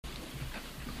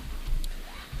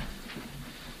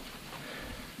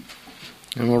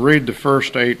And we'll read the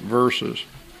first 8 verses.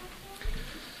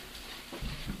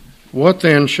 What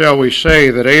then shall we say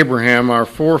that Abraham, our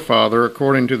forefather,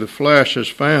 according to the flesh, has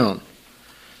found?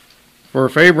 For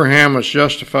if Abraham was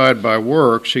justified by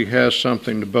works, he has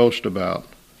something to boast about,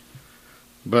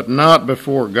 but not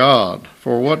before God.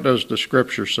 For what does the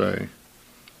Scripture say?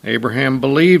 Abraham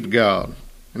believed God,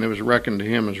 and it was reckoned to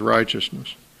him as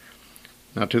righteousness.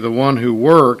 Now to the one who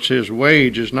works, his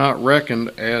wage is not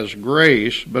reckoned as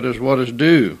grace, but as what is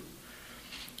due.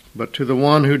 But to the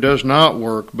one who does not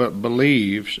work, but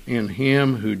believes in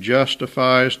him who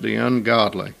justifies the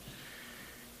ungodly,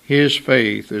 his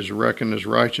faith is reckoned as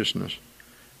righteousness.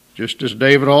 Just as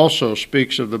David also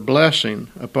speaks of the blessing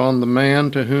upon the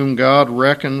man to whom God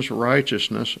reckons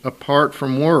righteousness apart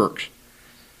from works.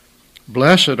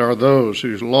 Blessed are those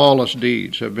whose lawless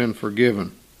deeds have been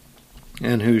forgiven,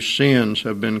 and whose sins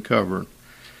have been covered.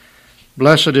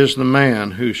 Blessed is the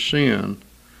man whose sin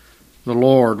the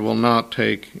Lord will not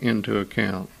take into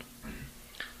account.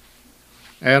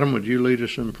 Adam, would you lead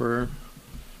us in prayer?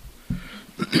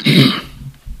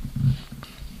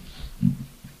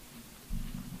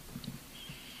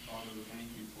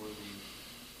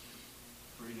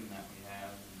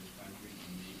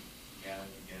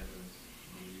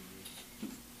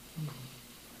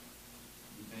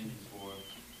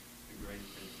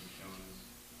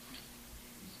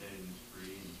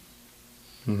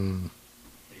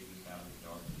 Take us out of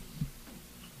darkness.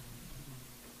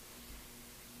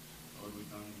 Lord, we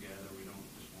come together. We don't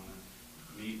just want to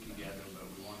meet together,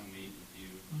 but we want to meet with you.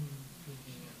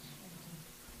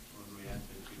 Lord, we ask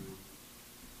that you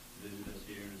visit us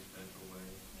here in a special way.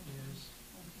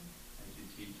 As you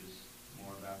teach us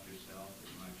more about yourself, that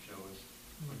you might show us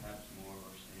perhaps more of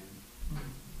our sin.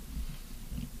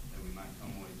 That we might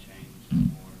come away changed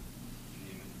more in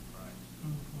the image of Christ.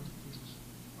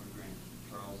 Lord, grant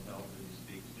Charles help as he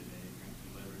speaks today. Grant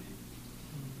him liberty.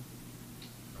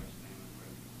 In Christ's name I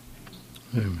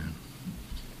pray. Amen.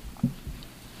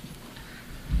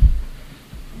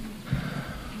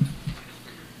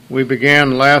 We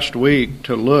began last week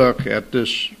to look at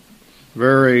this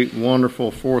very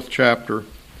wonderful 4th chapter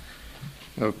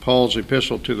of Paul's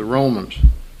epistle to the Romans.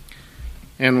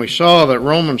 And we saw that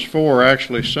Romans 4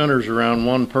 actually centers around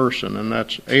one person, and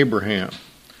that's Abraham.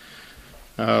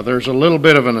 There's a little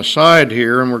bit of an aside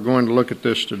here, and we're going to look at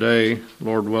this today,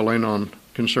 Lord willing, on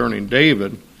concerning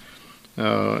David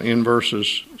in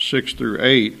verses 6 through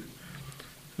 8.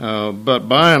 But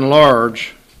by and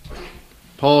large,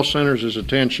 Paul centers his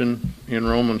attention in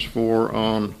Romans 4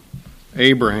 on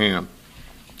Abraham.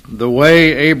 The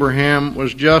way Abraham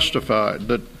was justified,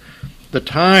 the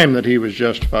time that he was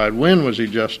justified. When was he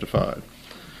justified?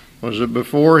 Was it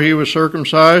before he was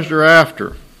circumcised or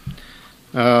after?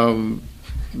 The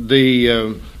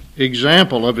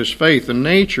example of his faith, the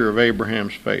nature of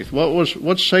Abraham's faith.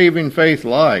 What's saving faith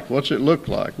like? What's it look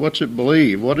like? What's it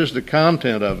believe? What is the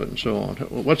content of it, and so on?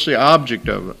 What's the object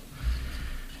of it?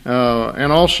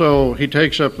 And also, he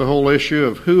takes up the whole issue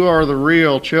of who are the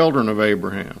real children of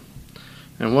Abraham,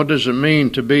 and what does it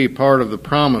mean to be part of the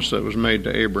promise that was made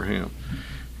to Abraham.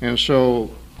 And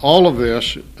so, all of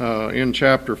this in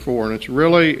chapter 4, and it's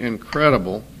really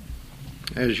incredible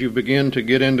as you begin to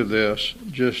get into this,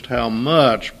 just how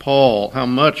much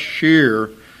sheer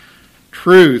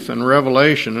truth and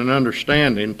revelation and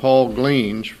understanding Paul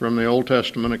gleans from the Old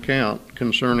Testament account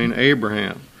concerning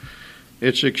Abraham.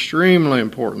 It's extremely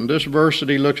important. This verse that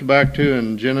he looks back to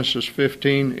in Genesis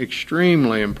 15,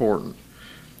 extremely important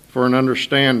for an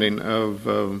understanding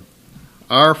of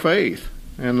our faith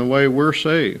and the way we're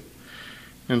saved.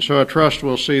 And so I trust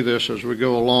we'll see this as we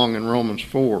go along in Romans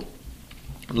 4.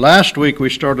 Last week we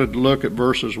started to look at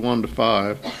verses 1 to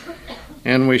 5,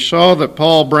 and we saw that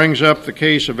Paul brings up the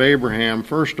case of Abraham,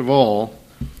 first of all,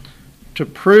 to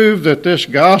prove that this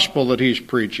gospel that he's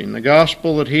preaching, the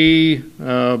gospel that he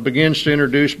begins to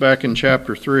introduce back in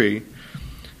chapter 3,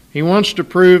 he wants to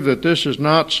prove that this is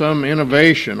not some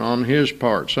innovation on his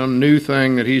part, some new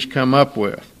thing that he's come up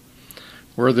with,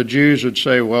 where the Jews would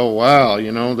say, well, wow,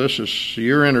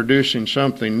 you're introducing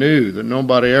something new that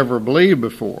nobody ever believed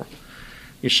before.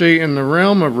 You see, in the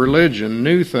realm of religion,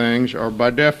 new things are by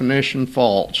definition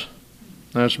false.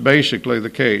 That's basically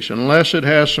the case, unless it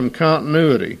has some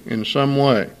continuity in some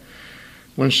way.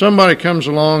 When somebody comes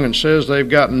along and says they've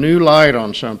got new light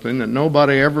on something that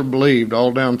nobody ever believed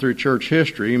all down through church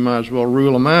history, you might as well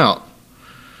rule them out.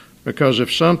 Because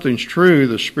if something's true,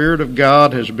 the Spirit of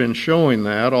God has been showing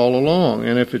that all along.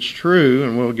 And if it's true,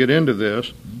 and we'll get into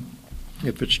this,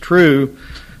 if it's true,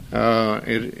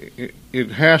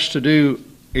 it has to do,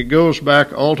 it goes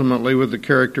back ultimately with the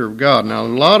character of God. Now, a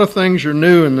lot of things are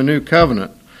new in the new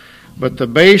covenant, But the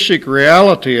basic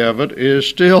reality of it is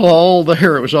still all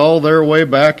there. It was all there way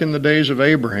back in the days of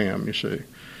Abraham, you see.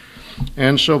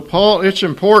 And so it's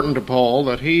important to Paul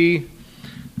that he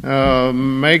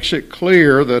makes it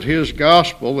clear that his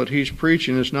gospel that he's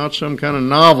preaching is not some kind of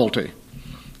novelty.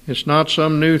 It's not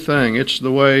some new thing. It's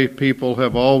the way people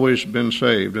have always been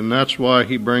saved. And that's why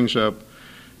he brings up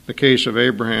the case of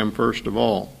Abraham first of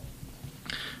all.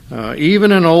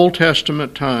 Even in Old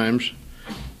Testament times,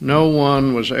 no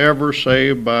one was ever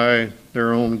saved by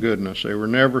their own goodness. They were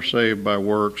never saved by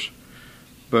works,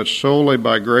 but solely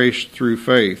by grace through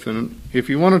faith. And if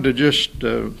you wanted to just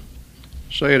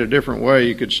say it a different way,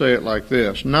 you could say it like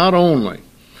this. Not only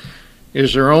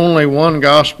is there only one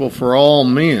gospel for all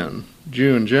men,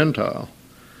 Jew and Gentile,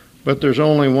 but there's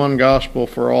only one gospel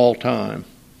for all time,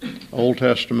 Old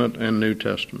Testament and New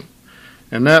Testament.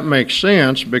 And that makes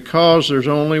sense because there's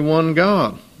only one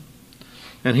God,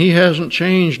 and He hasn't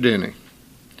changed any.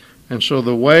 And so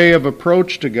the way of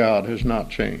approach to God has not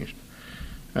changed.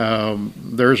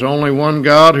 There's only one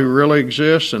God who really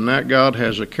exists, and that God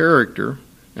has a character,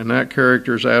 and that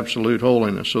character is absolute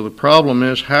holiness. So the problem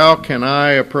is, how can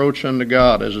I approach unto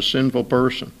God as a sinful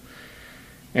person?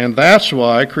 And that's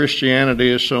why Christianity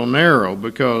is so narrow,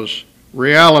 because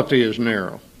reality is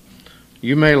narrow.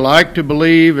 You may like to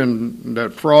believe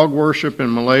that frog worship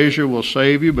in Malaysia will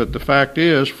save you, but the fact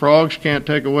is, frogs can't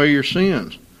take away your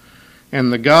sins.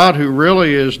 And the God who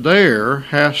really is there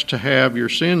has to have your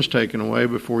sins taken away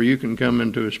before you can come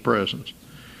into His presence.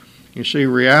 You see,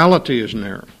 reality is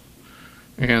narrow.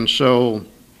 And so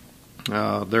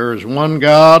there is one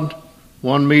God,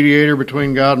 one mediator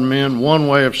between God and men, one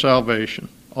way of salvation.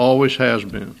 Always has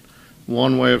been.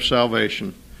 One way of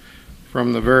salvation.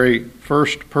 From the very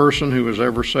first person who was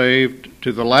ever saved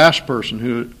to the last person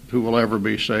who will ever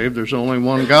be saved, there's only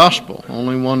one gospel,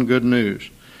 only one good news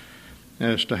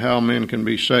as to how men can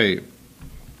be saved.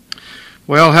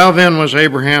 Well, how then was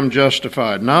Abraham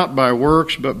justified? Not by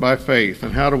works, but by faith.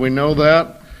 And how do we know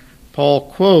that? Paul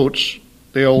quotes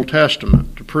the Old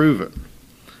Testament to prove it.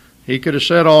 He could have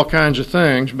said all kinds of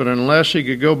things, but unless he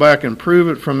could go back and prove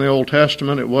it from the Old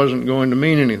Testament, it wasn't going to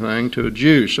mean anything to a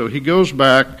Jew. So he goes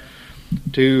back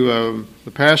to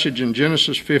the passage in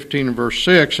Genesis 15 and verse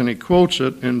 6, and he quotes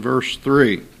it in verse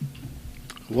 3.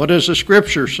 What does the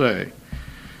Scripture say?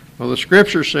 Well, the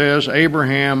Scripture says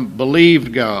Abraham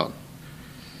believed God.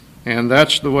 And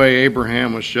that's the way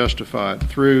Abraham was justified,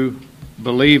 through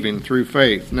believing, through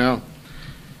faith. Now,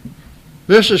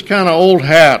 this is kind of old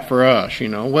hat for us,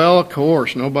 Well, of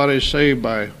course, nobody's saved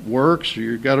by works.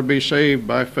 You've got to be saved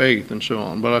by faith and so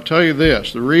on. But I'll tell you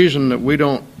this, the reason that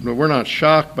we're not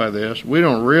shocked by this, we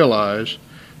don't realize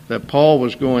that Paul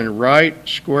was going right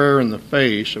square in the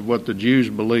face of what the Jews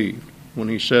believed when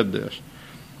he said this.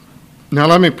 Now,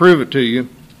 let me prove it to you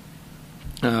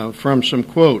from some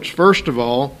quotes. First of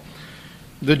all,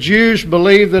 the Jews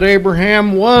believed that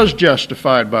Abraham was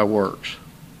justified by works.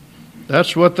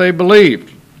 That's what they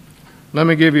believed. Let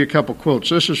me give you a couple quotes.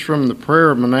 This is from the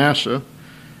prayer of Manasseh.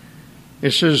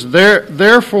 It says,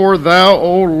 Therefore thou,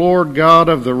 O Lord God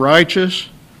of the righteous,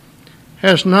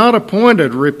 hast not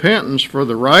appointed repentance for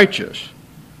the righteous,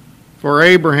 for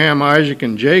Abraham, Isaac,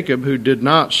 and Jacob, who did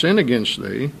not sin against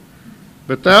thee,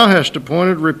 but thou hast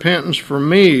appointed repentance for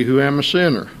me, who am a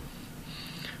sinner.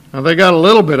 Now, they got a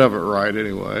little bit of it right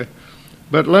anyway.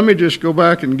 But let me just go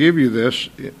back and give you this,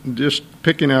 just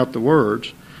picking out the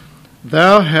words.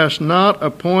 Thou hast not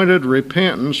appointed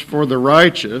repentance for the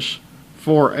righteous,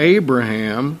 for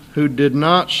Abraham, who did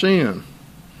not sin.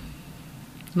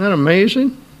 Isn't that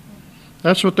amazing?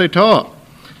 That's what they taught.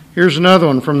 Here's another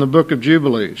one from the book of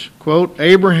Jubilees. Quote,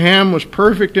 Abraham was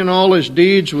perfect in all his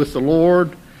deeds with the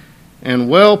Lord, and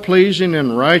well-pleasing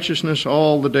in righteousness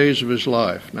all the days of his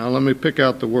life. Now let me pick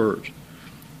out the words.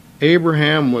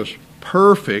 Abraham was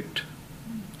perfect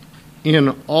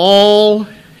in all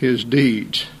his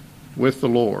deeds with the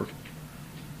Lord.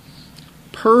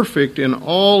 Perfect in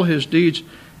all his deeds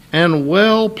and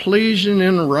well-pleasing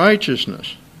in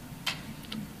righteousness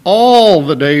all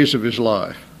the days of his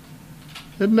life.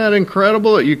 Isn't that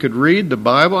incredible that you could read the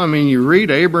Bible? I mean, you read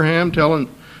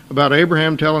about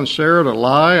Abraham telling Sarah to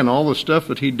lie and all the stuff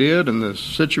that he did and the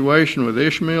situation with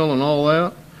Ishmael and all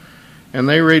that. And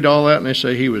they read all that and they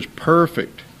say he was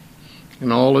perfect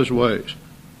in all his ways.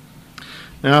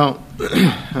 Now,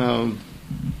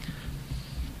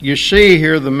 you see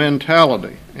here the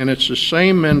mentality, and it's the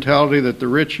same mentality that the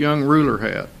rich young ruler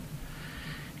had.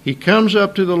 He comes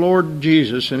up to the Lord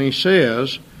Jesus and he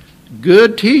says,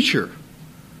 Good teacher,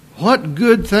 what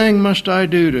good thing must I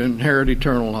do to inherit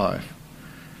eternal life?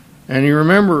 And you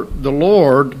remember the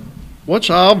Lord What's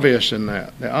obvious in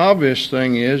that? The obvious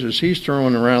thing is he's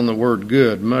throwing around the word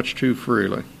good much too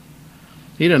freely.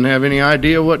 He doesn't have any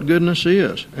idea what goodness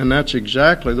is. And that's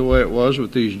exactly the way it was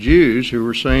with these Jews who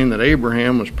were saying that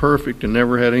Abraham was perfect and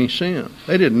never had any sin.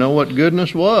 They didn't know what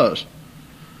goodness was.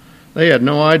 They had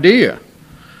no idea.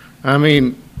 I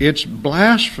mean, it's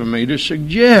blasphemy to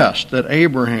suggest that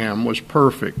Abraham was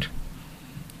perfect.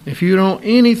 If you know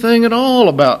anything at all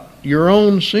about your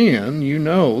own sin, you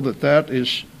know that that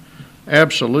is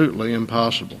absolutely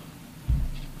impossible.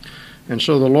 And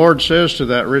so the Lord says to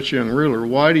that rich young ruler,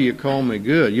 why do you call me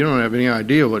good? You don't have any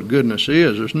idea what goodness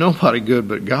is. There's nobody good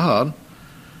but God.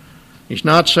 He's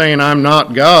not saying I'm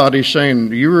not God. He's saying,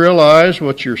 do you realize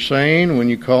what you're saying when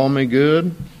you call me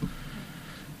good?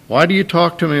 Why do you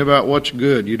talk to me about what's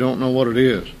good? You don't know what it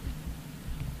is.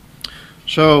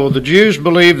 So the Jews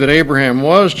believed that Abraham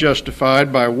was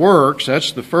justified by works.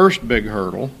 That's the first big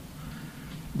hurdle.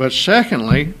 But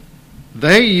secondly,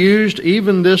 they used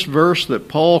even this verse that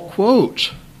Paul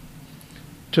quotes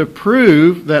to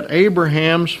prove that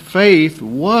Abraham's faith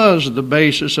was the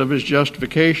basis of his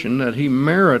justification, that he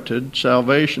merited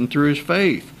salvation through his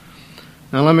faith.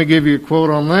 Now let me give you a quote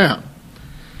on that.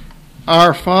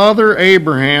 Our father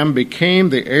Abraham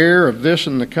became the heir of this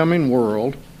and the coming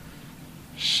world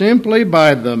simply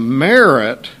by the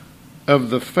merit of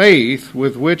the faith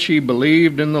with which he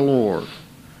believed in the Lord.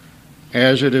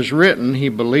 As it is written, he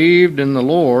believed in the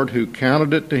Lord who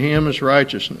counted it to him as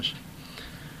righteousness.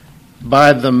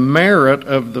 By the merit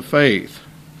of the faith.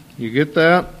 You get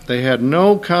that? They had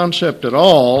no concept at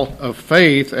all of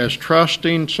faith as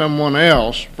trusting someone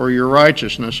else for your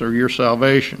righteousness or your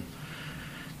salvation.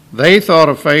 They thought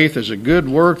of faith as a good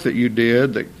work that you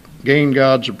did that gained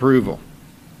God's approval.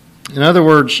 In other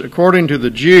words, according to the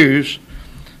Jews,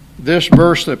 this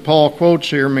verse that Paul quotes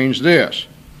here means this.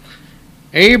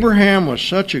 Abraham was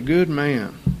such a good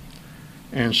man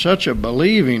and such a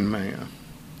believing man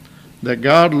that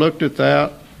God looked at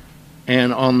that,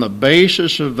 and on the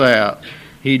basis of that,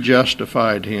 he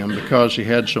justified him because he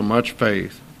had so much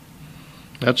faith.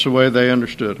 That's the way they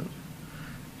understood it.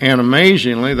 And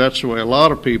amazingly, that's the way a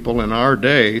lot of people in our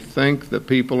day think that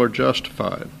people are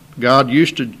justified. God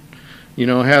used to,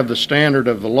 have the standard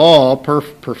of the law,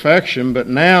 perfection, but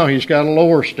now he's got a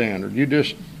lower standard. You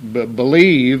just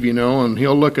believe, and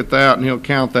he'll look at that and he'll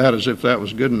count that as if that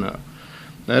was good enough.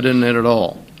 That isn't it at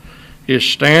all. His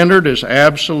standard is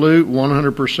absolute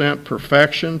 100%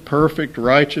 perfection, perfect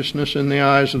righteousness in the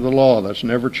eyes of the law. That's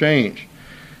never changed.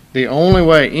 The only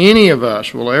way any of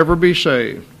us will ever be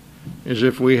saved is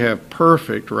if we have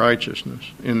perfect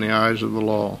righteousness in the eyes of the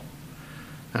law.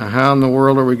 Now, how in the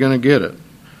world are we going to get it?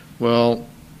 Well,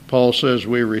 Paul says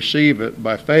we receive it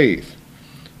by faith.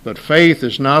 But faith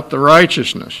is not the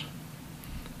righteousness.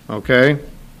 Okay?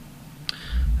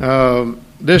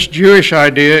 This Jewish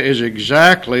idea is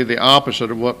exactly the opposite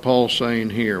of what Paul's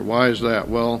saying here. Why is that?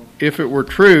 Well, if it were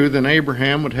true, then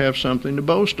Abraham would have something to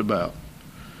boast about.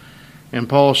 And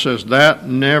Paul says that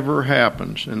never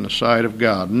happens in the sight of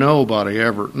God. Nobody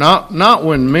ever. Not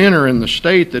when men are in the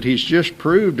state that he's just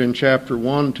proved in chapter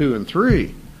 1, 2, and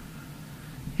 3.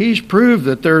 He's proved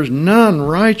that there's none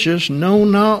righteous, no,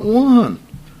 not one.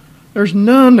 There's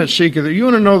none that seeketh it. You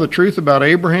want to know the truth about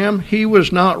Abraham? He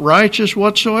was not righteous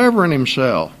whatsoever in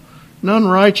himself. None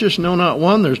righteous, no, not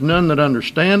one. There's none that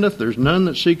understandeth. There's none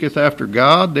that seeketh after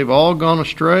God. They've all gone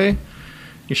astray.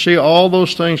 You see, all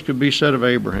those things could be said of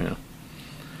Abraham.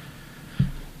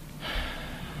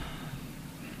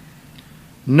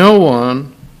 No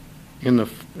one in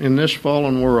this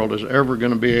fallen world is ever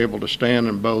going to be able to stand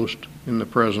and boast in the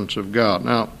presence of God.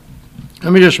 Now,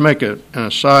 let me just make an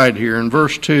aside here. In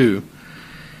verse 2,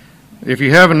 if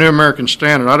you have a New American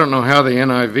Standard, I don't know how the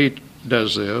NIV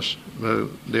does this.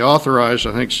 The Authorized,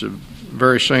 I think, is the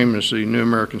very same as the New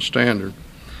American Standard.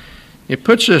 It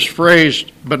puts this phrase,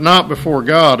 but not before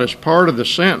God, as part of the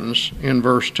sentence in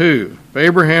verse 2. If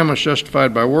Abraham was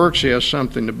justified by works, he has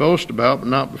something to boast about, but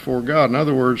not before God. In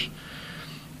other words,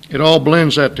 it all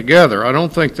blends that together. I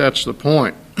don't think that's the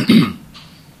point.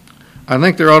 I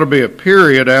think there ought to be a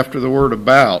period after the word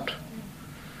about.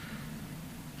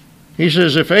 He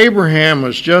says, if Abraham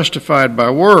was justified by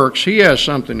works, he has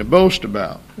something to boast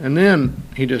about. And then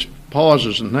he just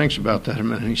pauses and thinks about that a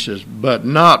minute. He says, but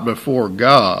not before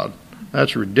God.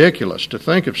 That's ridiculous to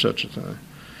think of such a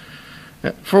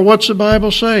thing. For what's the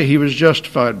Bible say? He was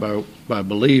justified by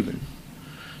believing.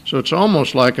 So it's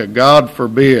almost like a God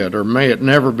forbid, or may it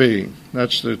never be.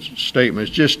 That's the statement.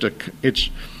 It's just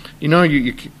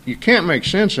you can't make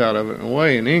sense out of it in a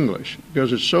way in English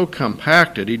because it's so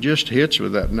compacted. He just hits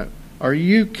with that. Are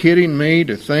you kidding me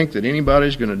to think that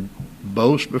anybody's going to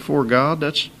boast before God?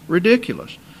 That's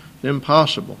ridiculous.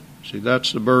 Impossible. See,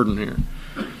 that's the burden here.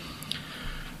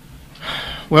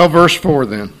 Well, verse 4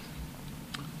 then.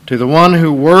 To the one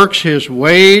who works, his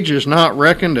wage is not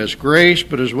reckoned as grace,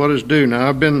 but as what is due. Now,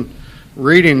 I've been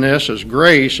reading this as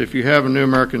grace. If you have a New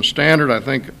American Standard, I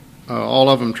think all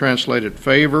of them translated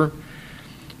favor.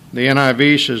 The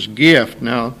NIV says gift.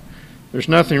 Now, there's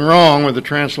nothing wrong with the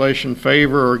translation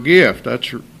favor or gift.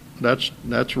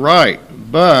 That's right.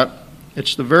 But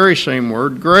it's the very same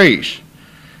word, grace.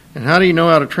 And how do you know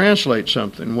how to translate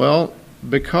something? Well,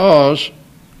 because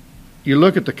you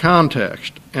look at the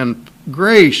context. And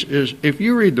grace is, if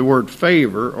you read the word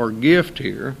favor or gift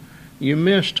here, you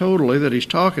miss totally that he's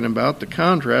talking about the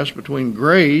contrast between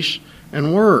grace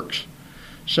and works.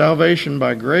 Salvation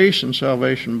by grace and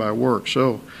salvation by works.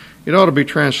 So it ought to be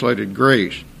translated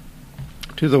grace.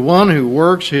 To the one who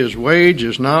works, his wage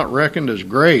is not reckoned as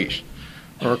grace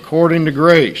or according to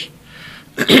grace,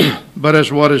 but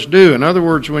as what is due. In other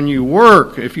words, when you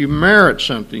work, if you merit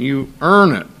something, you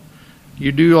earn it.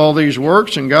 You do all these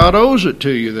works and God owes it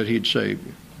to you that he'd save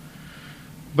you.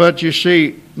 But you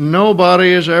see, nobody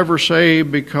is ever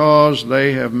saved because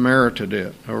they have merited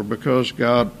it or because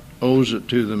God owes it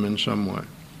to them in some way.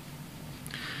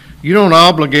 You don't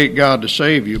obligate God to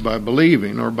save you by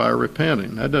believing or by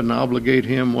repenting. That doesn't obligate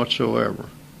him whatsoever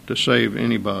to save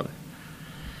anybody.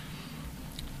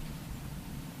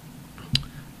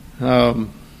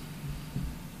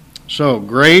 So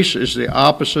grace is the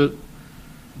opposite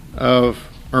of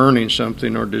earning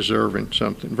something or deserving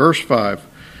something. Verse 5,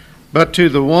 but to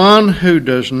the one who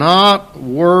does not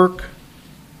work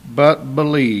but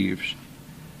believes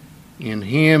in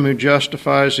him who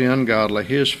justifies the ungodly,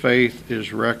 his faith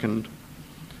is reckoned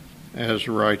as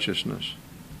righteousness.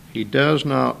 He does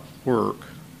not work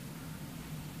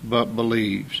but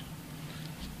believes.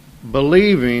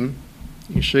 Believing,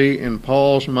 you see, in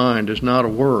Paul's mind is not a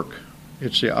work.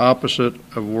 It's the opposite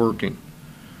of working.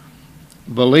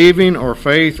 Believing or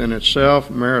faith in itself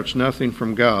merits nothing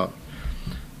from God.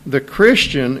 The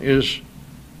Christian is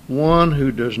one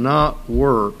who does not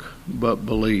work but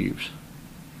believes.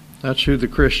 That's who the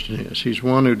Christian is. He's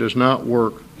one who does not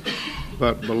work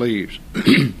but believes.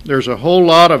 There's a whole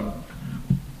lot of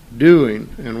doing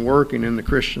and working in the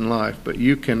Christian life, but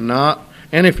you cannot,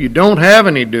 and if you don't have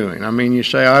any doing, I mean, you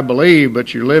say, I believe,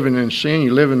 but you're living in sin,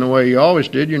 you live in the way you always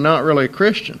did, you're not really a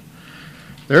Christian.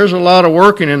 There's a lot of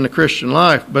working in the Christian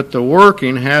life, but the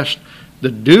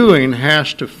doing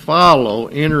has to follow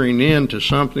entering into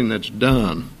something that's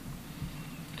done.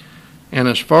 And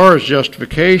as far as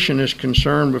justification is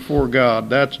concerned before God,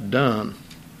 that's done.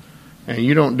 And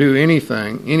you don't do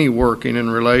anything, any working in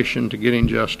relation to getting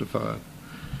justified.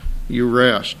 You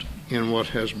rest in what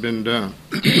has been done.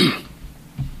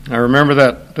 I remember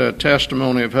that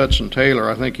testimony of Hudson Taylor.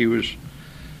 I think he was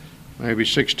maybe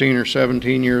 16 or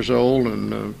 17 years old,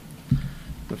 and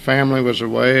the family was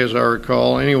away, as I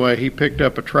recall. Anyway, he picked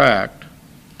up a tract,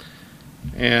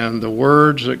 and the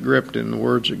words that gripped him, the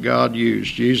words that God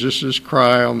used, Jesus'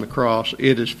 cry on the cross,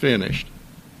 it is finished.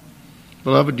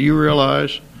 Beloved, do you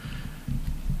realize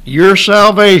your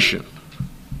salvation,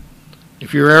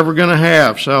 if you're ever going to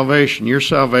have salvation, your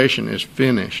salvation is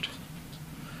finished.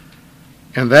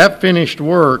 And that finished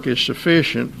work is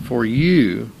sufficient for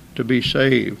you to be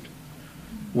saved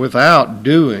without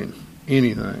doing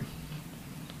anything.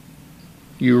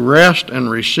 You rest and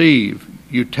receive.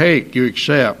 You take, you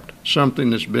accept something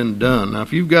that's been done. Now,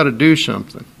 if you've got to do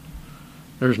something,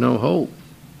 there's no hope.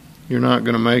 You're not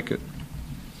going to make it.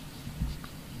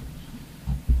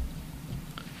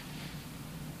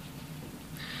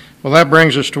 Well, that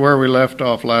brings us to where we left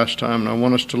off last time, and I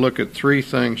want us to look at three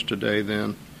things today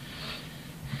then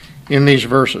in these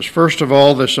verses. First of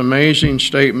all, this amazing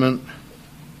statement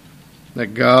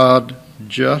that God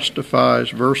justifies,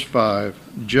 verse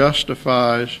 5,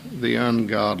 justifies the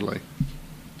ungodly.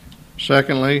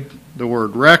 Secondly, the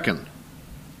word reckon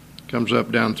comes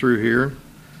up down through here.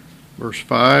 Verse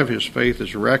 5, his faith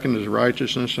is reckoned as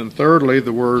righteousness. And thirdly,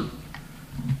 the word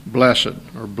blessed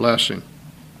or blessing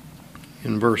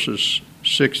in verses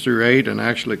 6 through 8, and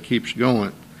actually it keeps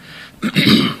going.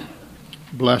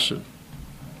 Blessed.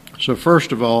 So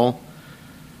first of all,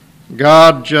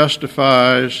 God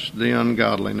justifies the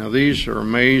ungodly. Now these are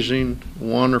amazing,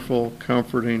 wonderful,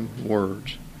 comforting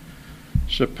words.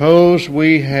 Suppose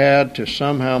we had to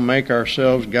somehow make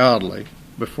ourselves godly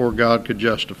before God could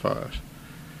justify us.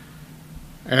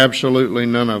 Absolutely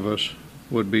none of us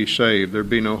would be saved. There'd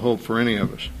be no hope for any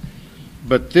of us.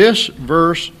 But this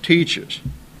verse teaches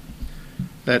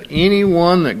that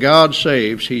anyone that God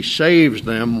saves, he saves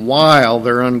them while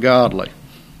they're ungodly.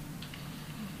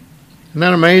 Isn't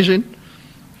that amazing?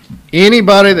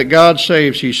 Anybody that God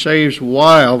saves, He saves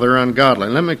while they're ungodly.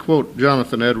 Let me quote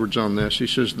Jonathan Edwards on this. He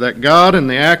says that God in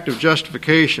the act of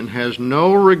justification has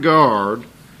no regard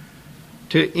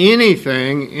to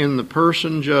anything in the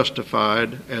person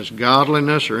justified as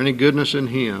godliness or any goodness in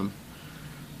him,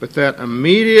 but that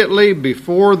immediately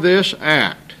before this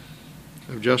act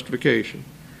of justification,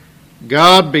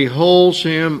 God beholds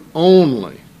him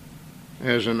only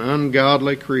as an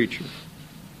ungodly creature.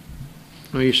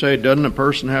 Well, you say, doesn't a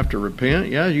person have to repent?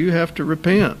 Yeah, you have to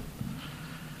repent.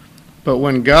 But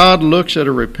when God looks at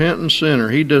a repentant sinner,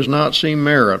 He does not see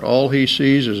merit. All He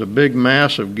sees is a big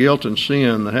mass of guilt and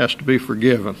sin that has to be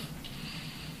forgiven.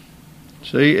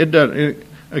 See,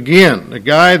 again, the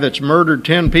guy that's murdered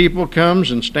 10 people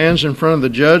comes and stands in front of the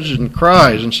judge and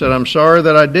cries and said, I'm sorry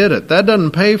that I did it. That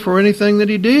doesn't pay for anything that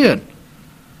he did.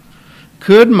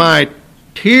 Could my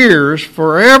tears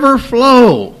forever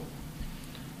flow?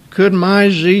 Could my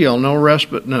zeal no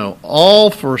respite know? All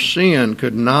for sin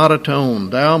could not atone.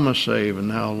 Thou must save,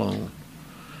 and Thou alone.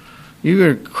 You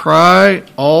could cry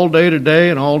all day today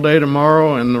and all day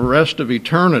tomorrow and the rest of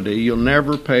eternity. You'll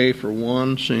never pay for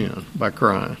one sin by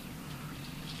crying.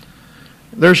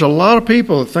 There's a lot of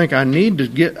people that think I need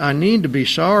to be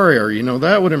sorrier. You know,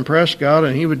 that would impress God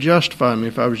and He would justify me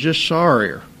if I was just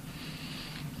sorrier.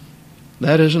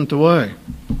 That isn't the way.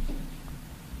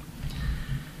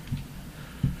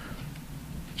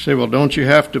 Say, well, don't you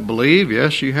have to believe?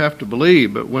 Yes, you have to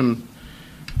believe. But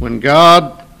when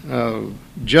God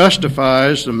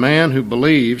justifies the man who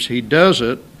believes, He does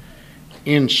it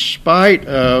in spite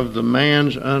of the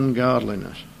man's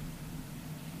ungodliness.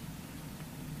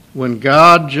 When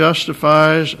God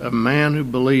justifies a man who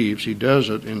believes, He does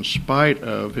it in spite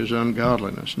of his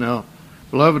ungodliness. Now,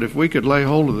 beloved, if we could lay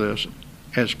hold of this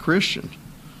as Christians,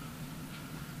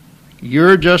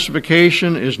 your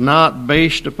justification is not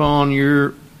based upon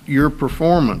your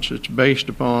performance. It's based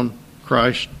upon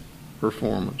Christ's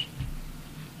performance.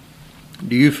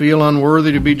 Do you feel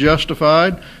unworthy to be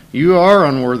justified? You are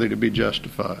unworthy to be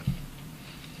justified.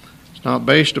 It's not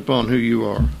based upon who you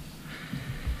are.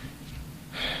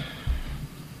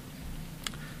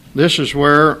 This is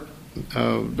where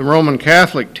the Roman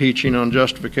Catholic teaching on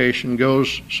justification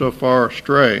goes so far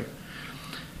astray.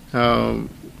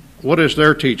 What is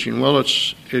their teaching? Well,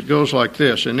 it goes like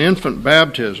this. In infant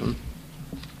baptism,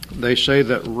 they say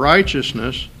that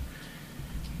righteousness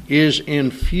is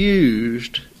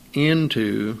infused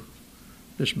into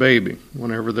this baby.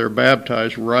 Whenever they're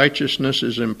baptized, righteousness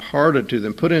is imparted to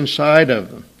them, put inside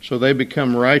of them, so they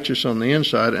become righteous on the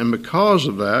inside, and because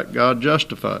of that, God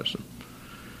justifies them.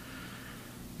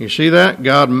 You see that?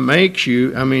 God makes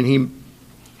you, He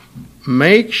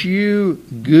makes you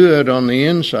good on the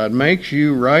inside, makes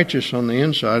you righteous on the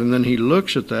inside, and then He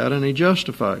looks at that and He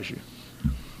justifies you.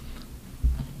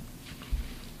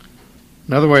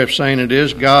 Another way of saying it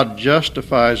is God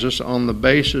justifies us on the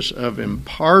basis of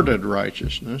imparted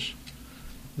righteousness,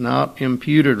 not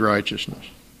imputed righteousness.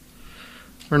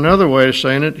 Or another way of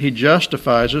saying it, He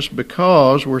justifies us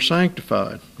because we're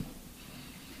sanctified.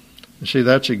 You see,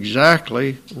 that's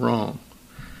exactly wrong.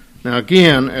 Now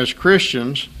again, as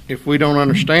Christians, if we don't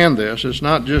understand this, it's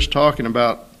not just talking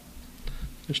about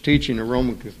this teaching of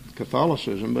Roman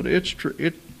Catholicism, but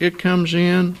it comes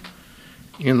in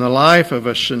the life of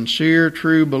a sincere,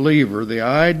 true believer, the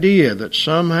idea that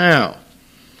somehow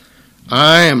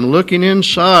I am looking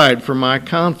inside for my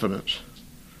confidence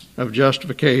of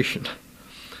justification.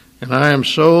 And I am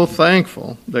so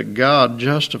thankful that God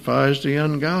justifies the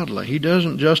ungodly. He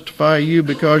doesn't justify you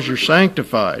because you're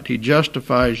sanctified. He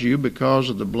justifies you because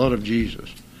of the blood of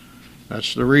Jesus.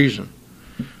 That's the reason.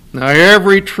 Now,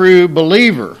 every true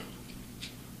believer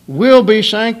will be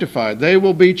sanctified. They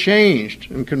will be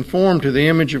changed and conformed to the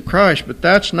image of Christ, but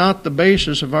that's not the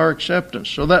basis of our acceptance.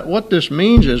 So that what this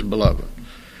means is, beloved,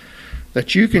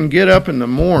 that you can get up in the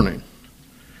morning,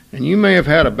 and you may have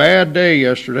had a bad day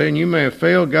yesterday, and you may have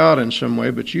failed God in some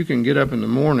way, but you can get up in the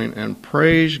morning and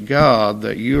praise God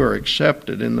that you are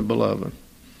accepted in the beloved.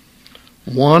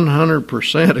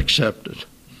 100% accepted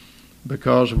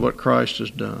because of what Christ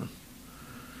has done.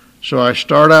 So I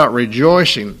start out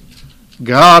rejoicing.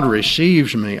 God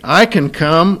receives me. I can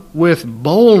come with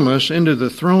boldness into the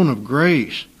throne of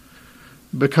grace.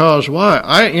 Because why?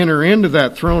 I enter into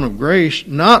that throne of grace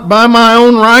not by my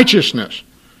own righteousness,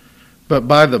 but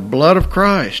by the blood of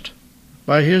Christ,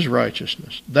 by His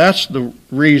righteousness. That's the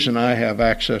reason I have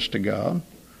access to God.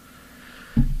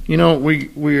 You know, we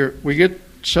get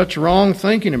such wrong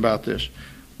thinking about this.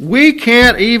 We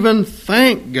can't even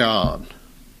thank God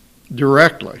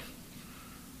directly.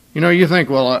 You know, you think,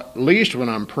 well, at least when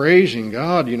I'm praising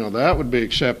God, that would be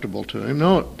acceptable to Him.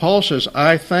 No, Paul says,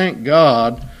 I thank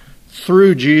God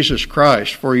through Jesus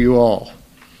Christ for you all.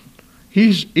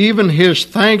 Even his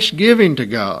thanksgiving to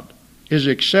God is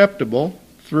acceptable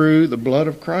through the blood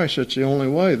of Christ. That's the only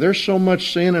way. There's so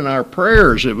much sin in our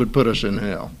prayers it would put us in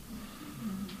hell.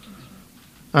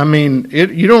 I mean,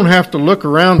 you don't have to look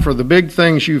around for the big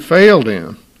things you failed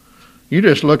in. You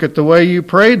just look at the way you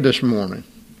prayed this morning.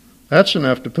 That's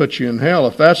enough to put you in hell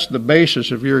if that's the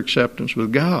basis of your acceptance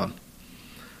with God.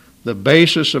 The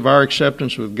basis of our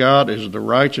acceptance with God is the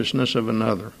righteousness of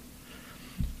another.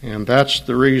 And that's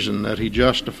the reason that he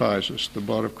justifies us, the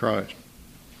blood of Christ.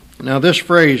 Now this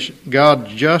phrase, God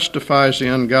justifies the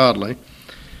ungodly,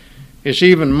 is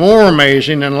even more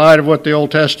amazing in light of what the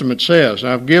Old Testament says.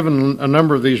 I've given a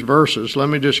number of these verses. Let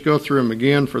me just go through them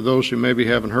again for those who maybe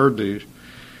haven't heard these.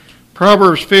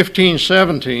 Proverbs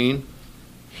 15:17,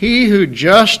 he who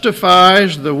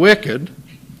justifies the wicked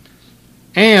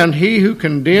and he who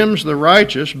condemns the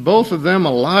righteous, both of them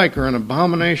alike are an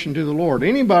abomination to the Lord.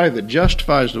 Anybody that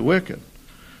justifies the wicked,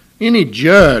 any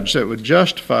judge that would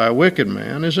justify a wicked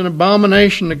man is an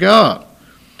abomination to God.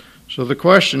 So the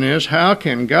question is, how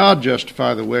can God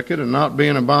justify the wicked and not be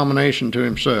an abomination to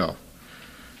himself?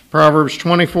 Proverbs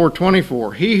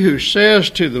 24:24, he who says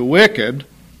to the wicked,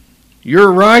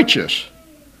 you're righteous,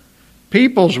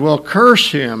 peoples will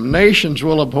curse him, nations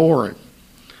will abhor him.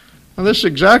 Now this is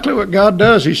exactly what God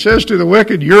does. He says to the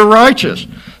wicked, you're righteous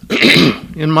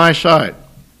in my sight.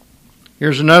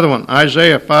 Here's another one,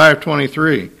 Isaiah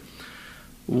 5:23.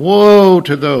 Woe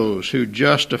to those who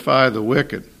justify the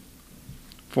wicked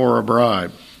for a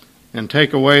bribe and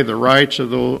take away the rights of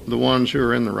the ones who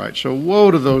are in the right. So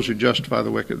woe to those who justify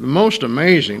the wicked. The most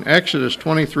amazing, Exodus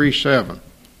 23:7.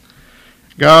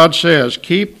 God says,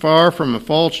 keep far from a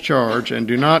false charge and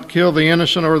do not kill the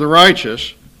innocent or the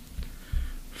righteous,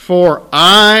 for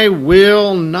I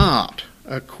will not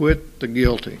acquit the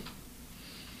guilty.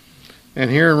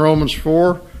 And here in Romans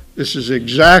 4, this is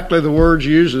exactly the words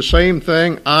used, the same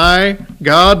thing.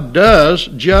 God does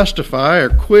justify or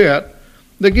acquit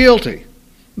the guilty,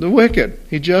 the wicked.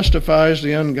 He justifies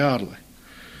the ungodly.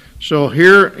 So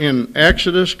here in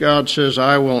Exodus, God says,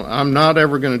 I'm not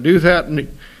ever going to do that.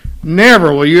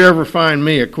 Never will you ever find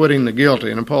me acquitting the guilty.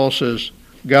 And Paul says,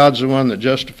 God's the one that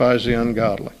justifies the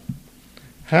ungodly.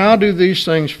 How do these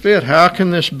things fit? How can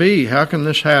this be? How can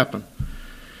this happen?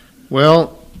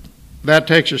 Well, that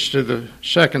takes us to the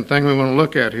second thing we want to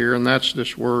look at here, and that's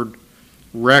this word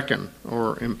reckon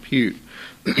or impute.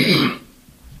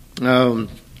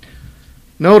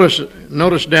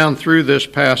 Notice down through this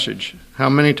passage how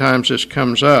many times this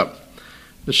comes up.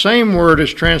 The same word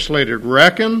is translated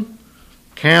reckon,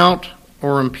 count,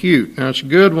 or impute. Now it's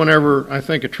good whenever I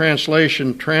think a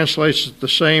translation translates it the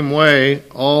same way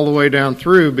all the way down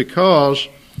through, because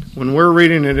when we're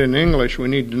reading it in English, we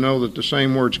need to know that the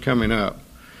same word's coming up.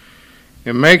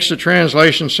 It makes the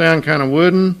translation sound kind of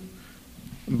wooden,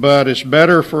 but it's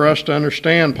better for us to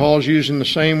understand Paul's using the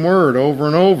same word over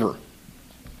and over.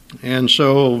 And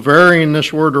so varying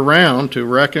this word around to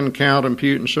reckon, count,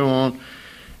 impute, and so on,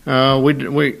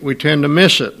 we tend to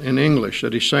miss it in English,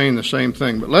 that he's saying the same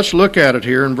thing. But let's look at it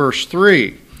here in verse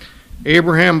 3.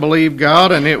 Abraham believed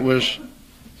God, and it was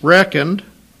reckoned,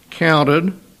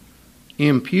 counted,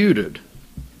 imputed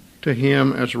to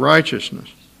him as righteousness.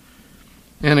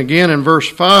 And again in verse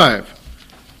 5,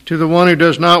 to the one who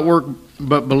does not work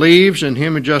but believes in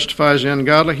him who justifies the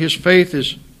ungodly, his faith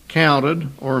is counted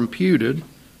or imputed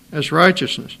as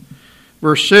righteousness.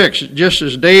 Verse 6, just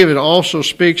as David also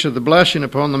speaks of the blessing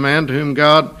upon the man to whom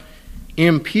God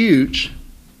imputes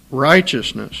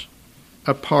righteousness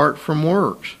apart from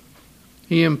works.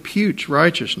 He imputes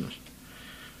righteousness.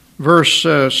 Verse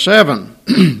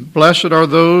 7, blessed are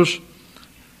those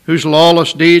whose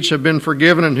lawless deeds have been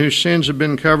forgiven and whose sins have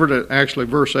been covered. Actually,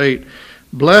 verse 8,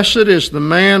 blessed is the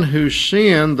man whose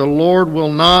sin the Lord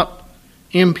will not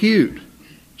impute.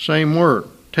 Same word,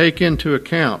 take into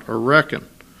account or reckon.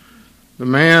 The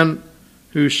man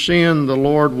whose sin the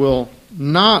Lord will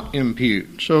not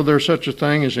impute. So there's such a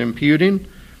thing as imputing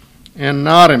and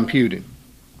not imputing.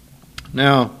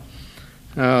 Now,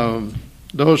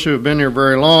 those who have been here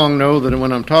very long know that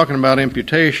when I'm talking about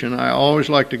imputation, I always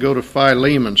like to go to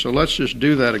Philemon. So let's just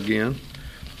do that again.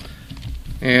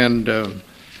 And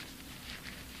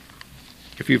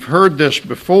if you've heard this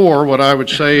before, what I would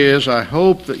say is I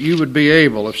hope that you would be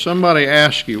able, if somebody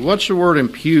asks you, what's the word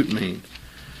impute mean?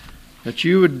 That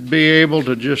you would be able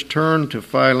to just turn to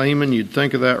Philemon. You'd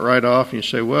think of that right off, and you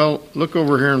say, well, look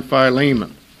over here in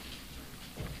Philemon.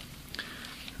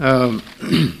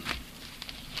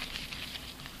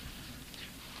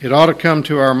 It ought to come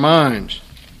to our minds.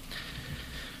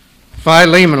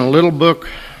 Philemon, a little book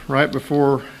right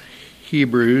before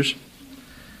Hebrews.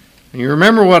 And you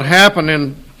remember what happened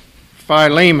in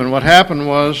Philemon. What happened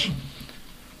was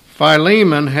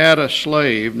Philemon had a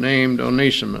slave named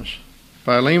Onesimus.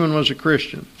 Philemon was a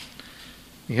Christian.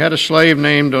 He had a slave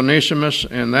named Onesimus,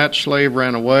 and that slave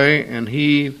ran away, and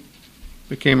he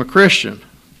became a Christian.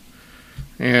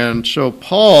 And so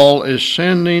Paul is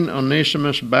sending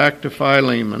Onesimus back to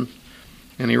Philemon,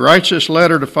 and he writes this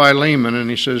letter to Philemon, and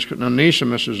he says,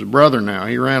 Onesimus is a brother now.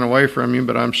 He ran away from you,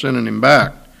 but I'm sending him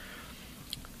back.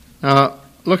 Now,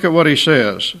 look at what he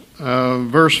says,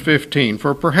 verse 15.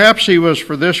 For perhaps he was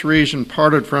for this reason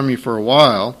parted from you for a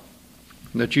while,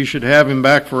 that you should have him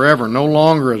back forever, no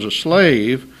longer as a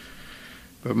slave,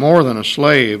 but more than a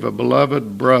slave, a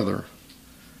beloved brother,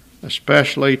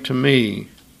 especially to me,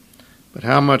 but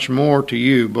how much more to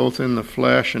you, both in the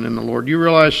flesh and in the Lord. You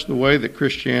realize the way that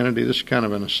Christianity, this is kind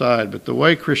of an aside, but the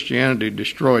way Christianity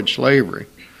destroyed slavery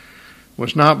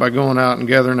was not by going out and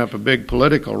gathering up a big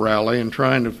political rally and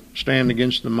trying to stand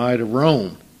against the might of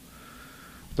Rome.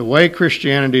 The way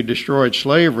Christianity destroyed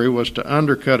slavery was to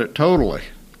undercut it totally.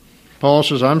 Paul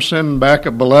says, I'm sending back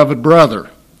a beloved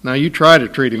brother. Now you try to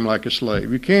treat him like a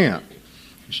slave. You can't.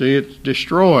 You see, it's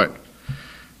destroyed.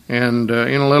 And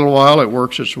in a little while it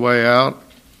works its way out,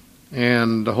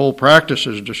 and the whole practice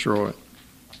is destroyed.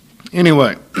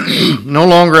 Anyway, no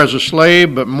longer as a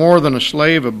slave, but more than a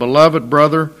slave, a beloved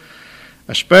brother,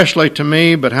 especially to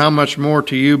me, but how much more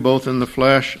to you, both in the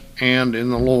flesh and in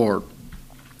the Lord.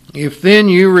 If then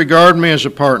you regard me as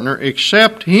a partner,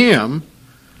 accept him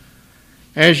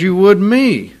as you would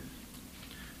me.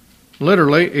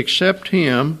 Literally, accept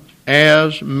him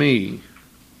as me.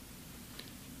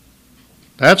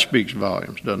 That speaks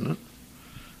volumes, doesn't it?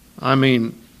 I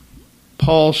mean,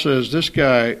 Paul says, this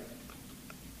guy,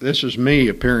 this is me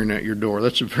appearing at your door.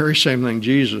 That's the very same thing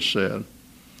Jesus said.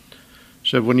 He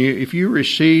said, if you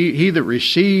receive, he that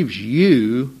receives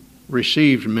you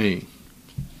receives me.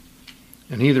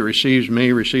 And he that receives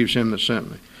me receives him that sent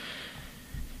me.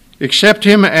 Accept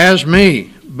him as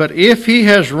me. But if he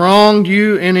has wronged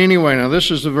you in any way, now this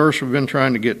is the verse we've been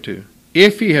trying to get to.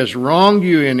 If he has wronged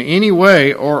you in any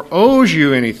way or owes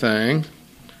you anything,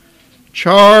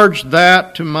 charge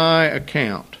that to my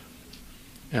account.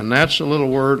 And that's the little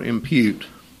word impute.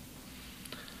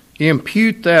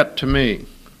 Impute that to me.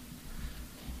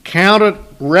 Count it,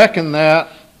 reckon that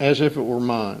as if it were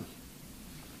mine.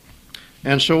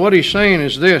 And so what he's saying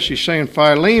is this. He's saying,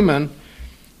 Philemon,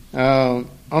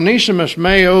 Onesimus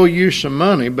may owe you some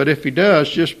money, but if he does,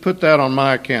 just put that on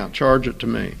my account. Charge it to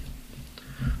me.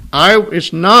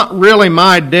 It's not really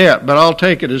my debt, but I'll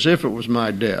take it as if it was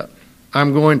my debt.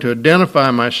 I'm going to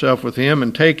identify myself with him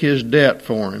and take his debt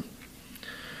for him.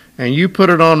 And you put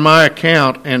it on my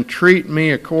account and treat me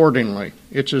accordingly.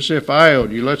 It's as if I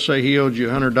owed you. Let's say he owed you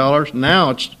 $100.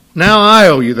 Now I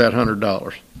owe you that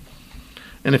 $100.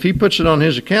 And if he puts it on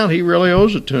his account, he really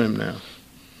owes it to him now.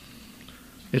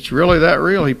 It's really that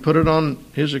real. He put it on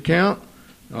his account.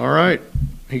 All right.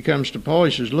 He comes to Paul.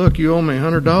 He says, look, you owe me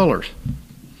 $100.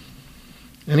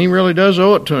 And he really does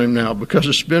owe it to him now, because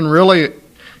it's been really,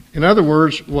 in other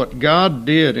words, what God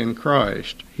did in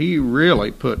Christ, he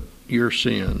really put your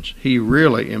sins. He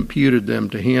really imputed them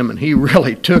to him, and he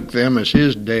really took them as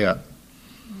his debt.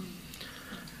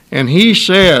 And he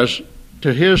says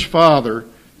to his Father,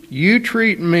 you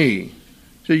treat me,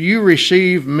 so you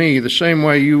receive me the same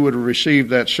way you would have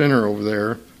received that sinner over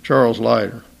there, Charles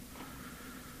Leiter.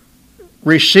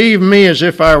 Receive me as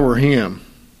if I were him.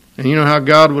 And you know how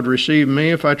God would receive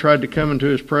me if I tried to come into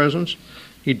his presence?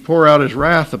 He'd pour out his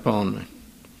wrath upon me.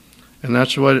 And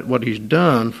that's what he's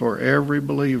done for every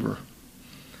believer.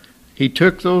 He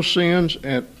took those sins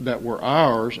that were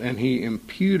ours and he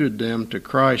imputed them to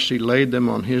Christ. He laid them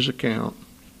on his account.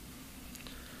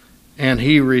 And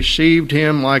he received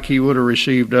him like he would have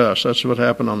received us. That's what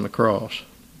happened on the cross.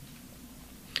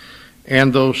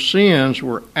 And those sins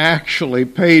were actually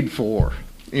paid for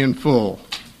in full.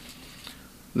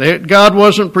 God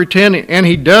wasn't pretending, and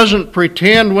he doesn't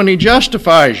pretend when he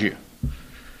justifies you.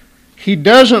 He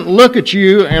doesn't look at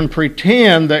you and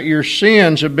pretend that your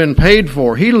sins have been paid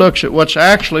for. He looks at what's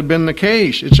actually been the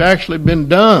case. It's actually been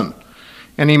done.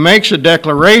 And he makes a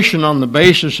declaration on the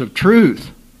basis of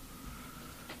truth.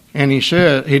 And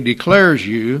he declares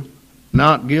you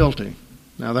not guilty.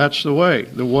 Now that's the way.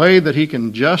 The way that he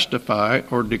can justify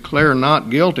or declare not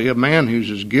guilty a man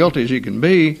who's as guilty as he can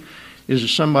be is that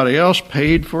somebody else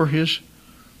paid for his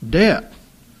debt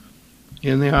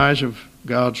in the eyes of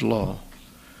God's law.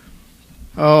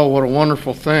 Oh, what a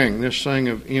wonderful thing, this thing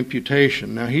of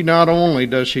imputation. Now, he not only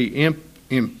does he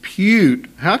impute,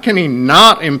 how can he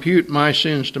not impute my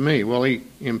sins to me? Well, he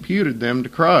imputed them to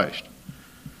Christ.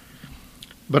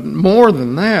 But more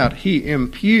than that, he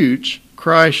imputes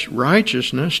Christ's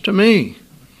righteousness to me.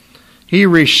 He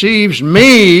receives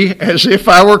me as if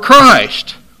I were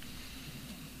Christ.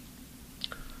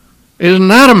 Isn't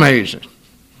that amazing?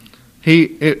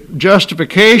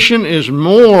 Justification is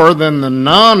more than the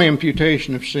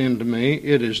non-imputation of sin to me.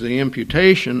 It is the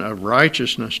imputation of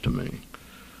righteousness to me.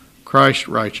 Christ's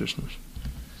righteousness.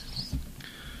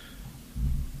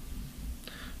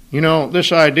 You know,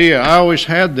 this idea, I always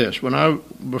had this.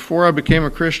 Before I became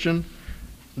a Christian,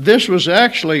 this was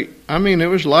actually, it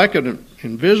was like an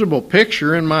invisible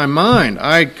picture in my mind.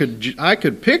 I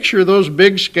could picture those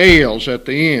big scales at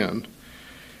the end.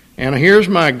 And here's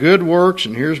my good works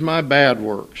and here's my bad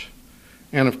works.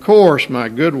 And of course, my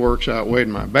good works outweighed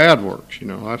my bad works. You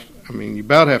know, you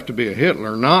about have to be a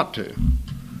Hitler not to.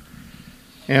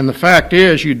 And the fact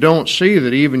is, you don't see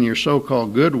that even your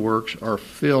so-called good works are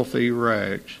filthy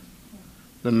rags.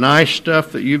 The nice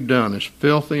stuff that you've done is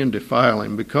filthy and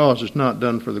defiling because it's not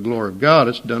done for the glory of God,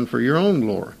 it's done for your own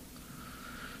glory.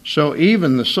 So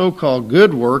even the so-called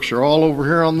good works are all over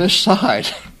here on this side.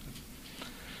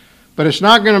 But it's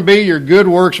not going to be your good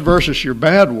works versus your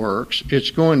bad works.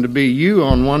 It's going to be you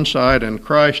on one side and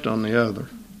Christ on the other.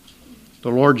 The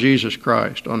Lord Jesus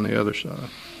Christ on the other side.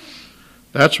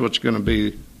 That's what's going to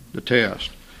be the test.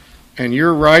 And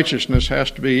your righteousness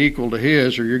has to be equal to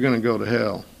His or you're going to go to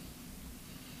hell.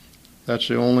 That's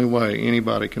the only way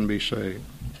anybody can be saved.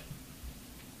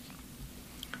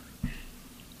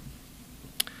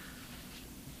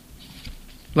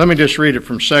 Let me just read it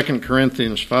from 2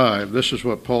 Corinthians 5. This is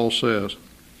what Paul says.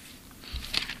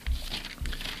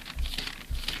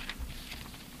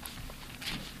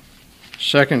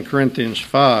 Second Corinthians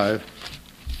 5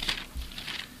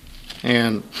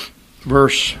 and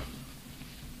verse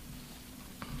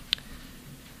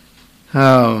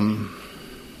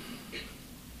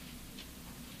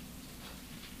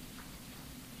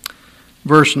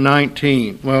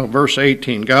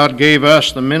 18. God gave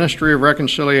us the ministry of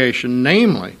reconciliation,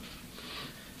 namely,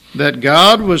 that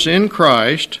God was in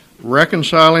Christ,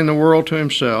 reconciling the world to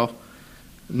Himself,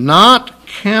 not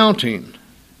counting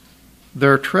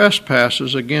their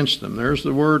trespasses against them. There's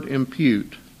the word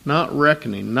impute. Not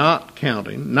reckoning, not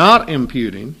counting, not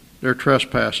imputing their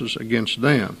trespasses against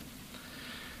them.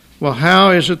 Well,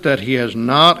 how is it that He has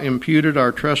not imputed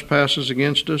our trespasses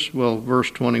against us? Well,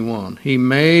 verse 21. He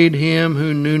made Him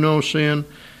who knew no sin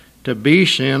to be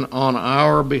sin on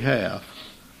our behalf,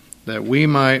 that we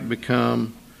might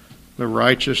become the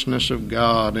righteousness of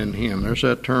God in Him. There's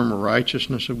that term,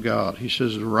 righteousness of God. He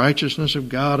says the righteousness of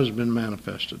God has been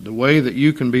manifested, the way that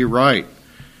you can be right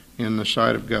in the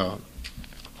sight of God.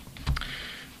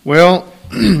 Well,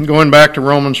 going back to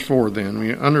Romans 4 then,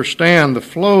 we understand the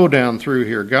flow down through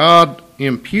here. God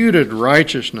imputed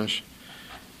righteousness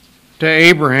to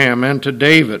Abraham and to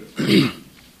David.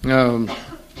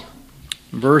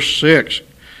 Verse 6,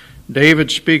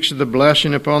 David speaks of the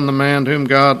blessing upon the man to whom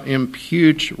God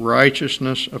imputes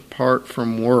righteousness apart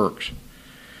from works.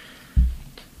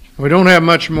 We don't have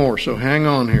much more, so hang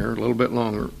on here a little bit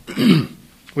longer.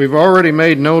 We've already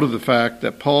made note of the fact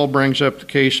that Paul brings up the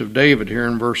case of David here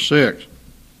in verse 6.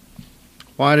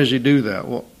 Why does he do that?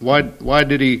 Well, why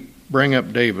did he bring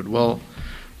up David? Well,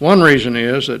 one reason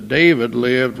is that David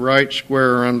lived right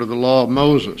square under the law of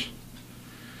Moses.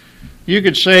 You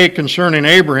could say concerning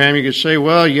Abraham, you could say,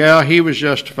 well, yeah, he was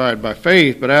justified by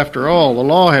faith, but after all, the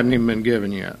law hadn't even been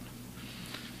given yet.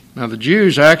 Now, the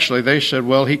Jews actually, they said,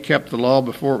 well, he kept the law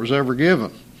before it was ever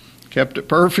given. Kept it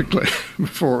perfectly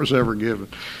before it was ever given.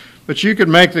 But you could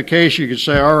make the case, you could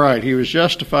say, all right, he was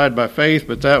justified by faith,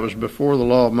 but that was before the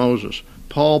law of Moses.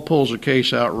 Paul pulls a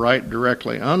case out right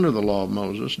directly under the law of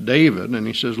Moses, David, and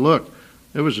he says, look,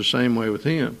 it was the same way with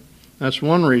him. That's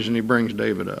one reason he brings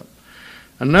David up.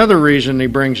 Another reason he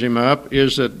brings him up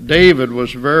is that David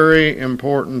was very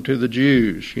important to the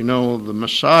Jews. You know, the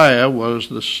Messiah was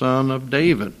the son of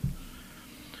David.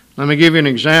 Let me give you an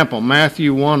example.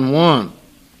 Matthew 1:1.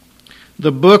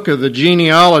 The book of the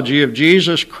genealogy of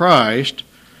Jesus Christ,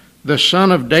 the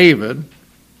son of David,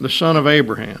 the son of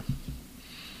Abraham.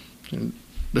 And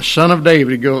the son of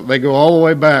David, they go all the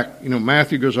way back. You know,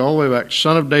 Matthew goes all the way back.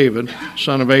 Son of David,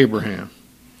 son of Abraham.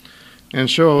 And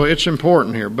so it's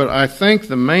important here. But I think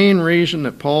the main reason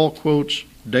that Paul quotes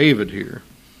David here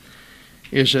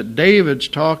is that David's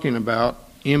talking about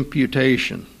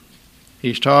imputation.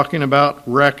 He's talking about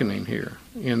reckoning here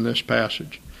in this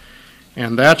passage.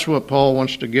 And that's what Paul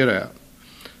wants to get at.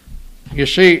 You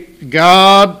see,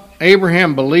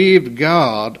 Abraham believed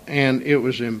God, and it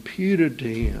was imputed to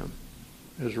him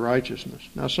as righteousness.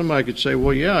 Now somebody could say,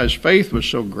 well, yeah, his faith was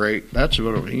so great. That's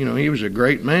what, he was a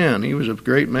great man. He was a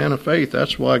great man of faith.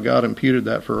 That's why God imputed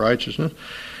that for righteousness.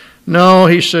 No,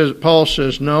 Paul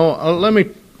says, no,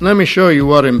 let me show you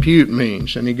what impute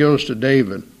means. And he goes to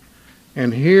David.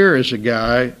 And here is a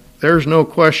guy, there's no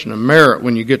question of merit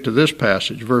when you get to this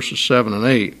passage, verses 7 and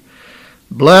 8.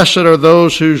 Blessed are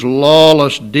those whose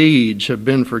lawless deeds have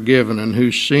been forgiven and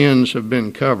whose sins have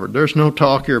been covered. There's no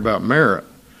talk here about merit.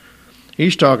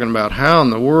 He's talking about how in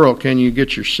the world can you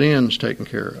get your sins taken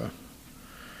care of.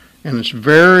 And it's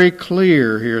very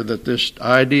clear here that this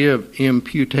idea of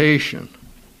imputation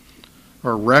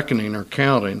or reckoning or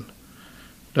counting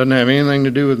doesn't have anything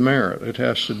to do with merit. It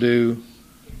has to do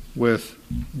with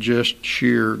just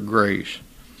sheer grace.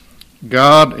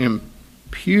 God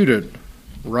imputed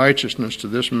righteousness to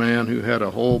this man who had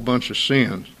a whole bunch of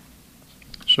sins.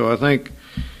 So I think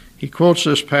he quotes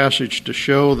this passage to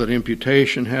show that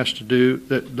imputation has to do,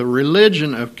 that the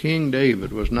religion of King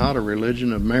David was not a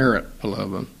religion of merit,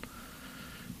 beloved.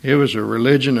 It was a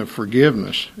religion of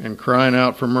forgiveness and crying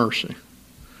out for mercy.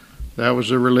 That was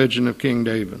the religion of King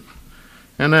David.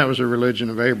 And that was a religion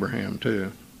of Abraham,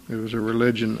 too. It was a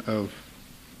religion of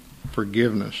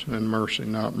forgiveness and mercy,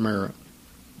 not merit.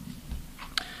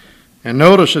 And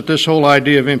notice that this whole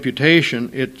idea of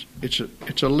imputation,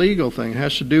 it's a legal thing. It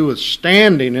has to do with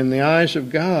standing in the eyes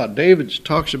of God. David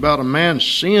talks about a man's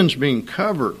sins being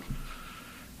covered,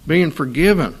 being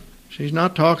forgiven. He's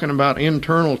not talking about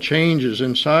internal changes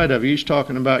inside of you. He's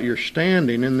talking about your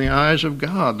standing in the eyes of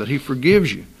God, that He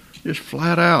forgives you. Just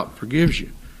flat out forgives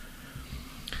you.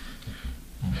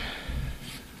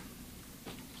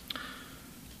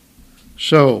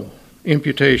 So,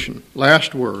 imputation.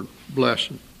 Last word,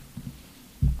 blessed.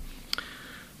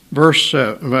 Verse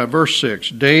 6,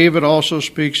 David also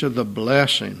speaks of the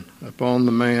blessing upon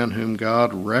the man whom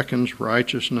God reckons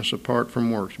righteousness apart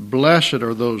from works. Blessed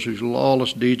are those whose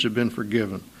lawless deeds have been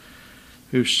forgiven,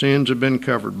 whose sins have been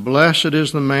covered. Blessed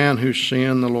is the man whose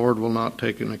sin the Lord will not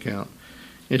take into account.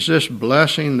 Is this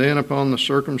blessing then upon the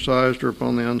circumcised or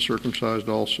upon the uncircumcised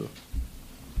also?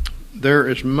 There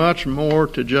is much more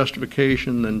to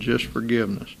justification than just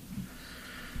forgiveness.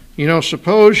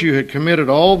 Suppose you had committed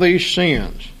all these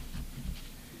sins,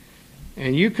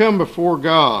 and you come before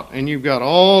God, and you've got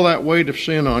all that weight of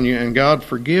sin on you, and God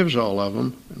forgives all of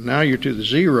them. And now you're to the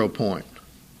 0 point.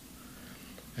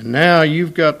 And now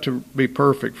you've got to be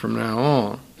perfect from now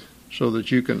on so that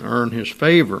you can earn His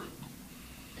favor.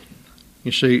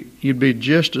 You see, you'd be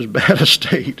just as bad a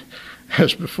state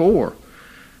as before.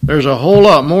 There's a whole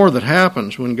lot more that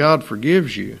happens when God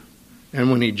forgives you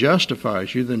and when He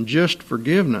justifies you than just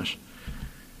forgiveness.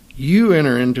 You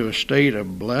enter into a state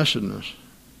of blessedness.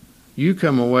 You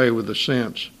come away with a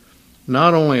sense,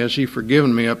 not only has He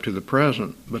forgiven me up to the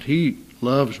present, but He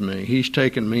loves me. He's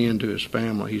taken me into His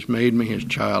family. He's made me His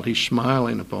child. He's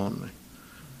smiling upon me.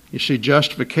 You see,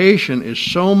 justification is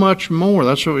so much more.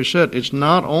 That's what we said. It's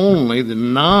not only the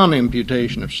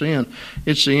non-imputation of sin,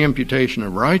 it's the imputation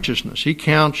of righteousness. He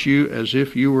counts you as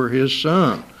if you were His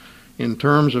son in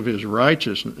terms of His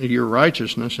righteousness, your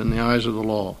righteousness in the eyes of the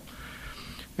law.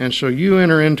 And so you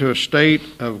enter into a state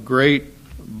of great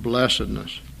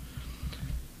blessedness,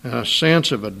 and a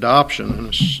sense of adoption,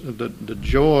 and the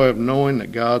joy of knowing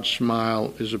that God's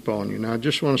smile is upon you. Now, I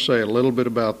just want to say a little bit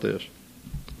about this.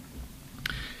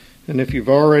 And if you've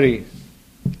already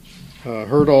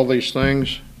heard all these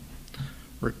things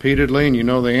repeatedly and you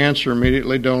know the answer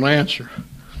immediately, don't answer.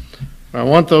 I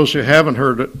want those who haven't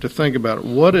heard it to think about it.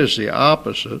 What is the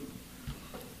opposite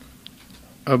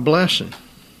of blessing?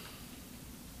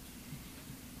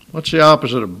 What's the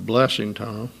opposite of blessing,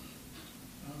 Tom?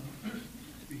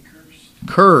 Be cursed.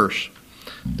 Curse.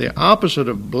 The opposite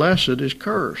of blessed is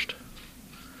cursed.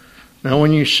 Now,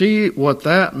 when you see what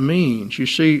that means, you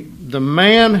see the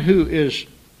man who is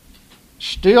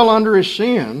still under his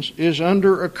sins is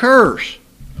under a curse.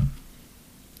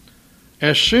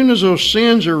 As soon as those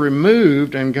sins are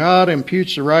removed and God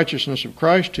imputes the righteousness of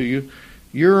Christ to you,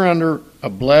 you're under a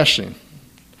blessing.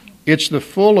 It's the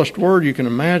fullest word you can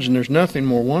imagine. There's nothing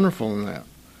more wonderful than that.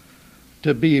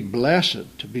 To be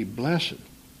blessed, to be blessed.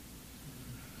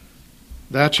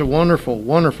 That's a wonderful,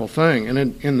 wonderful thing.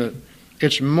 And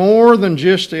it's more than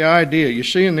just the idea. You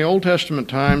see, in the Old Testament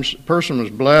times, a person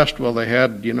was blessed. Well, they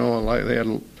had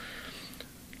a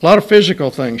lot of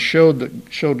physical things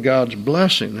showed God's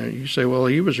blessing. You say, well,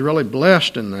 he was really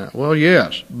blessed in that. Well,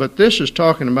 yes, but this is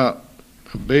talking about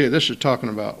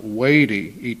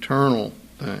weighty, eternal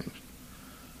things.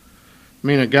 I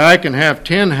mean, a guy can have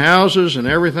 10 houses and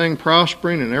everything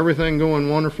prospering and everything going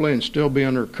wonderfully and still be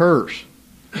under a curse.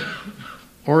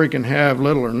 Or he can have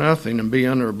little or nothing and be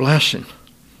under a blessing.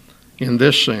 in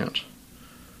this sense.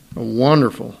 A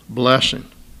wonderful blessing.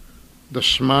 The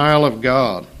smile of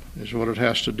God is what it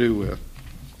has to do with.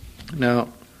 Now,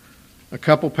 a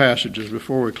couple passages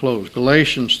before we close.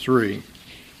 Galatians 3.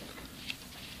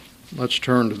 Let's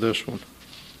turn to this one.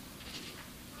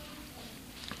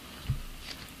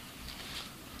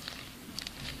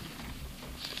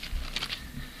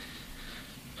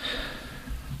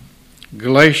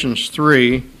 Galatians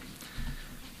 3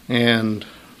 and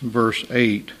verse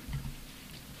 8.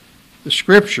 The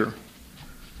Scripture,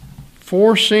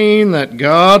 foreseeing that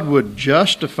God would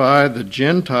justify the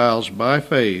Gentiles by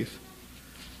faith,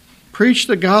 preached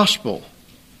the gospel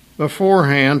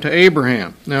beforehand to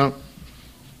Abraham. Now,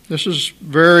 this is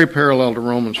very parallel to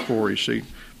Romans 4, you see.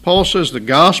 Paul says the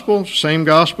gospel, same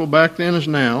gospel back then as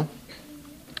now,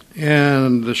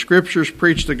 and the Scriptures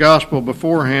preached the gospel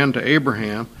beforehand to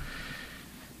Abraham.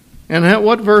 And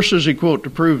what verse does he quote to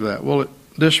prove that? Well,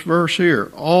 this verse here,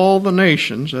 all the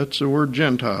nations, that's the word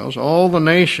Gentiles, all the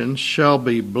nations shall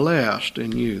be blessed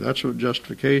in you. That's what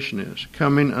justification is,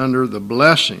 coming under the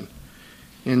blessing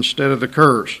instead of the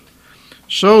curse.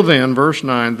 So then, verse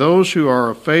 9, those who are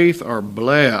of faith are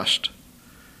blessed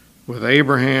with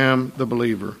Abraham the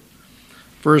believer.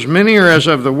 For as many are as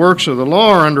of the works of the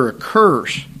law are under a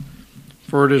curse.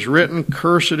 For it is written,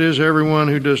 cursed is everyone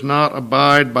who does not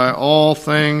abide by all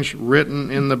things written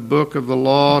in the book of the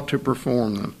law to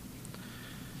perform them.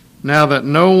 Now that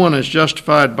no one is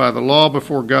justified by the law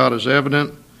before God is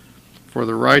evident, for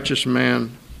the righteous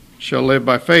man shall live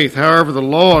by faith. However, the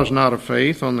law is not of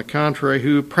faith. On the contrary,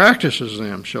 who practices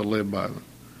them shall live by them.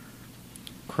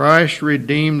 Christ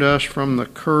redeemed us from the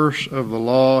curse of the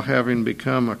law, having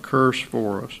become a curse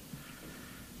for us.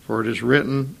 For it is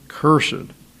written,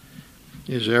 cursed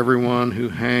is everyone who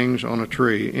hangs on a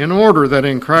tree, in order that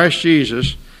in Christ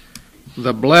Jesus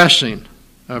the blessing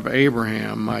of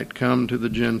Abraham might come to the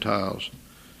Gentiles,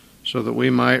 so that we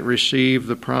might receive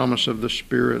the promise of the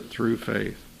Spirit through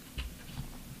faith.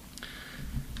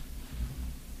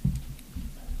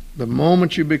 The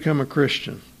moment you become a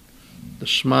Christian, the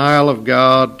smile of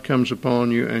God comes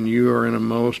upon you, and you are in a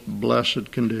most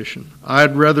blessed condition.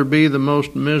 I'd rather be the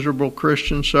most miserable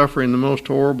Christian, suffering the most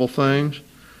horrible things,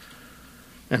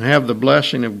 and have the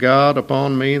blessing of God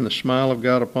upon me and the smile of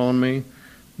God upon me,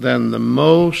 than the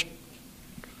most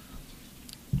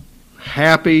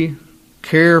happy,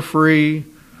 carefree,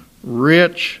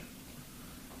 rich,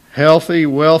 healthy,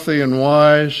 wealthy, and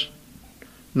wise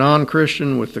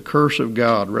non-Christian with the curse of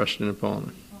God resting upon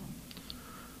him.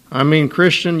 I mean,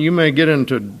 Christian, you may get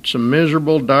into some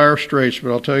miserable, dire straits,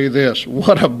 but I'll tell you this,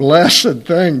 what a blessed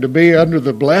thing to be under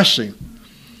the blessing.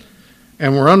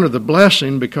 And we're under the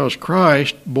blessing because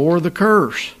Christ bore the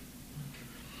curse.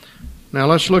 Now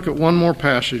let's look at one more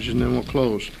passage and then we'll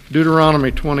close.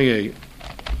 Deuteronomy 28.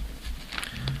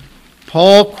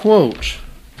 Paul quotes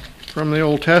from the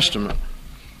Old Testament.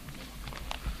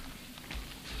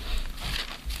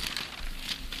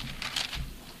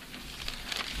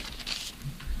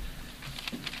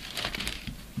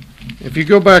 If you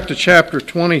go back to chapter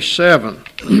 27,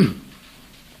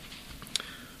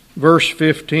 verse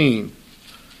 15,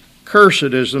 cursed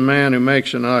is the man who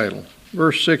makes an idol.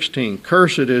 Verse 16,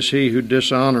 cursed is he who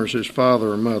dishonors his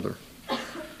father or mother.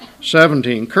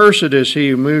 17, cursed is he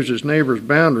who moves his neighbor's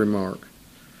boundary mark.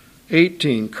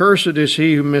 18, cursed is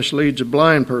he who misleads a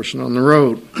blind person on the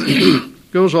road.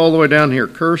 Goes all the way down here,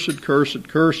 cursed, cursed,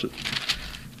 cursed.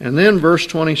 And then verse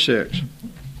 26,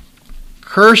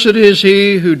 cursed is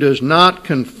he who does not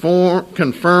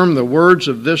confirm the words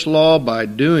of this law by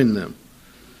doing them.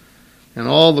 And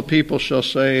all the people shall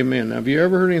say, amen. Now, have you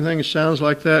ever heard anything that sounds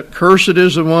like that? Cursed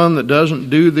is the one that doesn't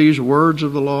do these words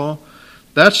of the law.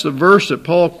 That's the verse that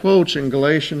Paul quotes in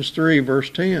Galatians 3, verse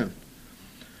 10.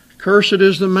 Cursed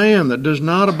is the man that does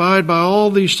not abide by all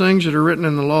these things that are written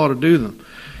in the law to do them.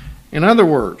 In other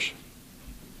words,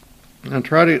 and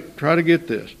try to get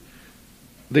this,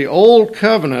 the old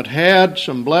covenant had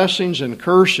some blessings and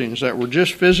cursings that were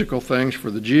just physical things for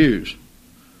the Jews.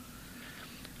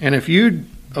 And if you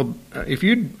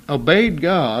obeyed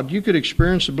God, you could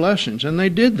experience the blessings. And they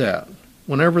did that.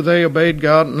 Whenever they obeyed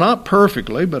God, not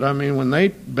perfectly, but I mean when they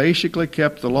basically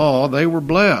kept the law, they were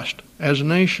blessed as a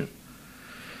nation.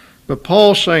 But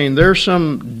Paul's saying there's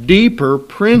some deeper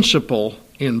principle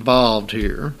involved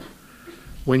here.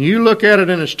 When you look at it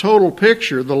in its total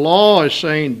picture, the law is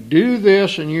saying, do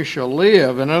this and you shall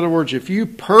live. In other words, if you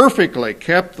perfectly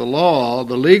kept the law,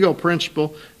 the legal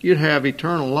principle, you'd have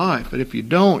eternal life. But if you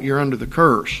don't, you're under the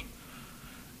curse.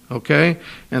 Okay?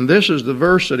 And this is the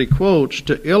verse that he quotes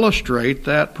to illustrate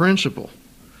that principle.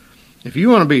 If you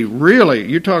want to be really,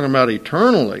 you're talking about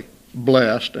eternally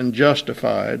blessed and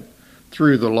justified,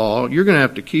 through the law. You're going to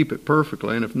have to keep it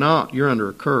perfectly, and if not, you're under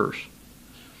a curse.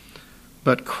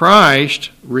 But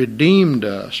Christ redeemed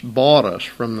us, bought us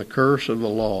from the curse of the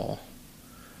law,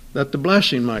 that the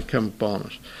blessing might come upon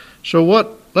us. So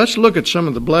let's look at some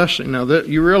of the blessing. Now, that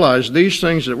you realize these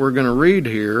things that we're going to read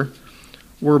here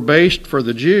were based for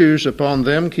the Jews upon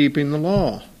them keeping the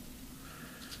law.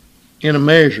 In a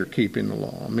measure, keeping the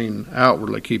law. I mean,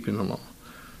 outwardly keeping the law.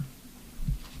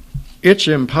 It's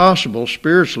impossible,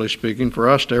 spiritually speaking, for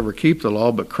us to ever keep the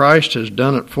law, but Christ has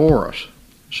done it for us.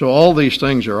 So all these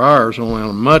things are ours, only on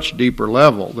a much deeper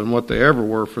level than what they ever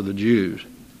were for the Jews.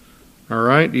 All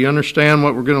right? Do you understand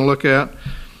what we're going to look at?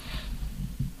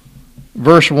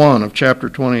 Verse 1 of chapter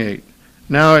 28.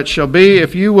 Now it shall be,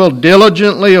 if you will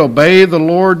diligently obey the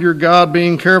Lord your God,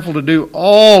 being careful to do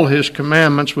all his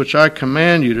commandments, which I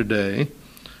command you today.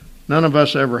 None of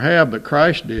us ever have, but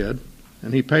Christ did,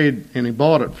 and he paid and he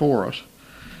bought it for us.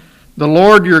 The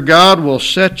Lord your God will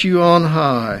set you on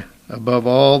high above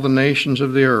all the nations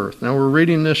of the earth. Now we're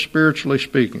reading this spiritually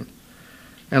speaking.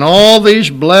 And all these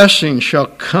blessings shall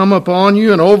come upon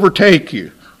you and overtake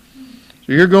you.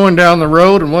 So you're going down the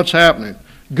road, and what's happening?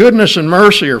 Goodness and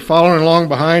mercy are following along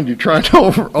behind you, trying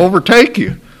to overtake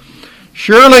you.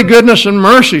 Surely goodness and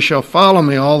mercy shall follow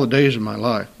me all the days of my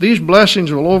life. These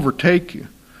blessings will overtake you.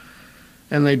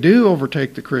 And they do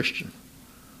overtake the Christian.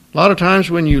 A lot of times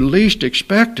when you least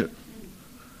expect it,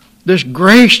 this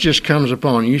grace just comes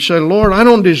upon you. You say, Lord, I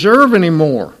don't deserve any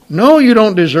more. No, you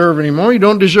don't deserve any more. You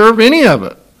don't deserve any of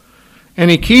it. And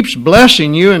he keeps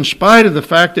blessing you in spite of the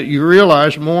fact that you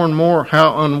realize more and more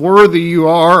how unworthy you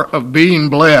are of being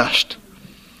blessed.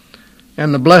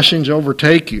 And the blessings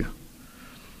overtake you.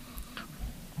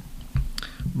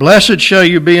 Blessed shall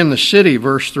you be in the city,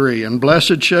 verse 3, and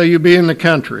blessed shall you be in the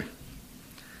country.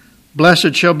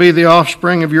 Blessed shall be the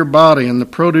offspring of your body, and the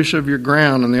produce of your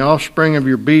ground, and the offspring of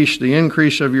your beast, the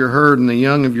increase of your herd, and the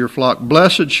young of your flock.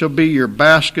 Blessed shall be your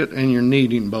basket and your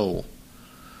kneading bowl.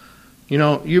 You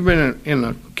know, you've been in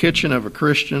the kitchen of a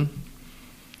Christian.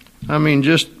 I mean,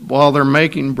 just while they're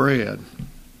making bread,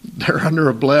 they're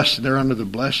under the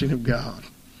blessing of God.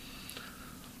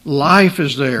 Life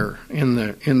is there in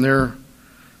their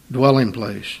dwelling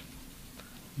place.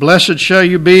 Blessed shall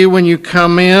you be when you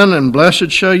come in, and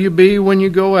blessed shall you be when you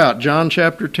go out. John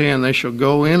chapter 10, they shall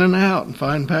go in and out and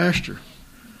find pasture.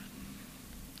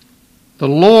 The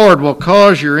Lord will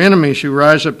cause your enemies who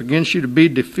rise up against you to be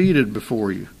defeated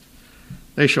before you.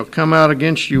 They shall come out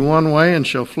against you one way and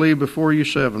shall flee before you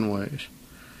 7 ways.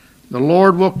 The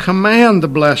Lord will command the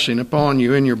blessing upon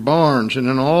you in your barns and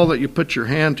in all that you put your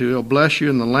hand to. He'll bless you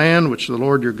in the land which the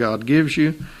Lord your God gives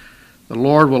you. The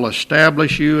Lord will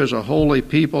establish you as a holy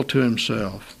people to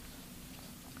himself.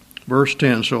 Verse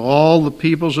 10, so all the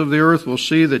peoples of the earth will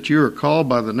see that you are called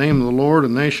by the name of the Lord,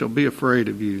 and they shall be afraid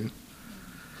of you.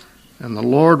 And the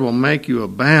Lord will make you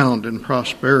abound in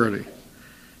prosperity,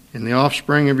 in the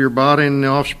offspring of your body, and in the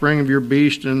offspring of your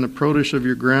beast, and in the produce of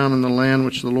your ground, in the land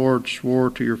which the Lord swore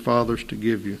to your fathers to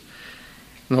give you.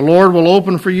 And the Lord will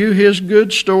open for you his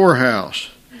good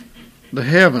storehouse, the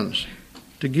heavens,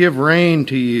 to give rain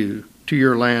to you, to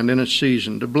your land in its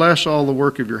season, to bless all the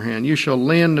work of your hand. You shall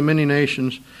lend to many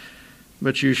nations,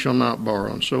 but you shall not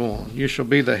borrow, and so on. You shall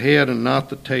be the head and not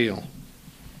the tail.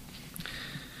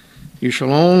 You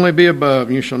shall only be above,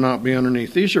 and you shall not be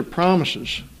underneath. These are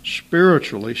promises,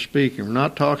 spiritually speaking. We're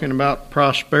not talking about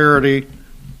prosperity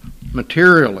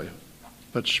materially,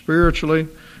 but spiritually,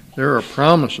 there are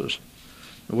promises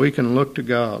that we can look to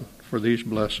God for these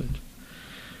blessings.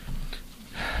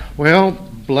 Well,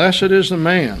 blessed is the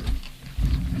man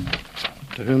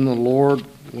to whom the Lord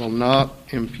will not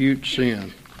impute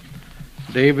sin.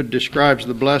 David describes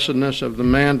the blessedness of the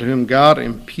man to whom God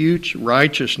imputes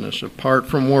righteousness apart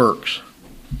from works.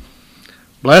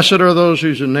 Blessed are those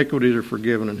whose iniquities are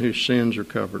forgiven and whose sins are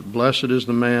covered. Blessed is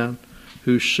the man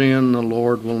whose sin the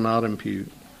Lord will not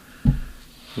impute.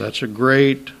 That's a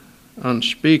great,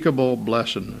 unspeakable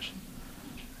blessedness.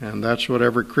 And that's what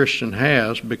every Christian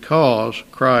has because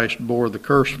Christ bore the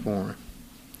curse for him.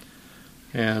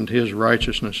 And his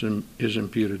righteousness is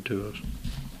imputed to us.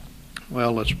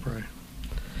 Well, let's pray.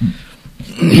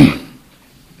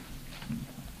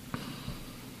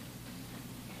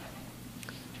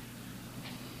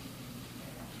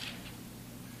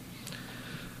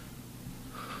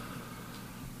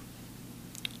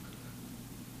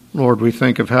 Lord, we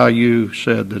think of how you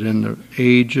said that in the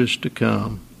ages to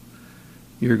come,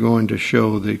 you're going to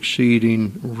show the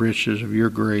exceeding riches of your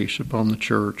grace upon the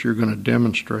church. You're going to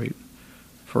demonstrate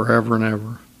forever and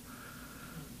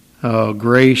ever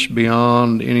grace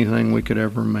beyond anything we could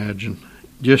ever imagine.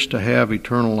 Just to have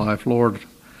eternal life. Lord,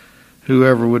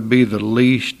 whoever would be the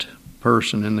least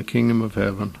person in the kingdom of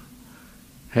heaven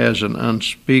has an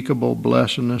unspeakable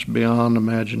blessedness beyond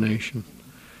imagination.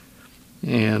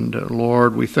 And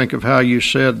Lord, we think of how you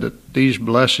said that these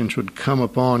blessings would come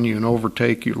upon you and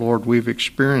overtake you. Lord, we've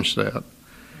experienced that.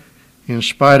 In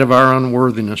spite of our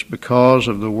unworthiness, because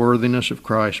of the worthiness of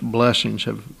Christ, blessings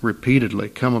have repeatedly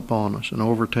come upon us and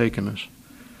overtaken us.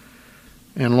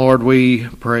 And Lord, we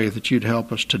pray that you'd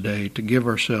help us today to give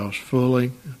ourselves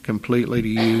fully, completely to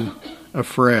you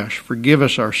afresh. Forgive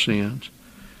us our sins.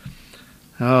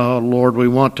 Oh, Lord, we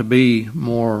want to be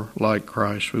more like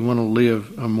Christ. We want to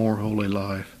live a more holy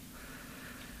life.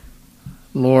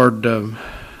 Lord,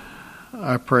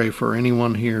 I pray for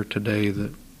anyone here today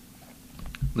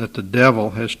that the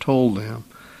devil has told them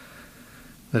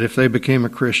that if they became a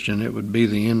Christian, it would be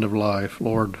the end of life.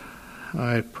 Lord,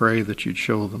 I pray that you'd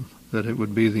show them that it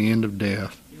would be the end of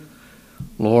death.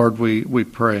 Lord, we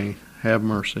pray, have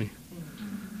mercy.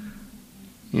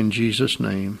 In Jesus'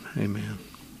 name, amen.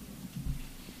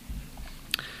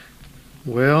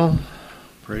 Well,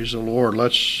 praise the Lord.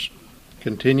 Let's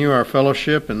continue our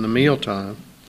fellowship in the mealtime.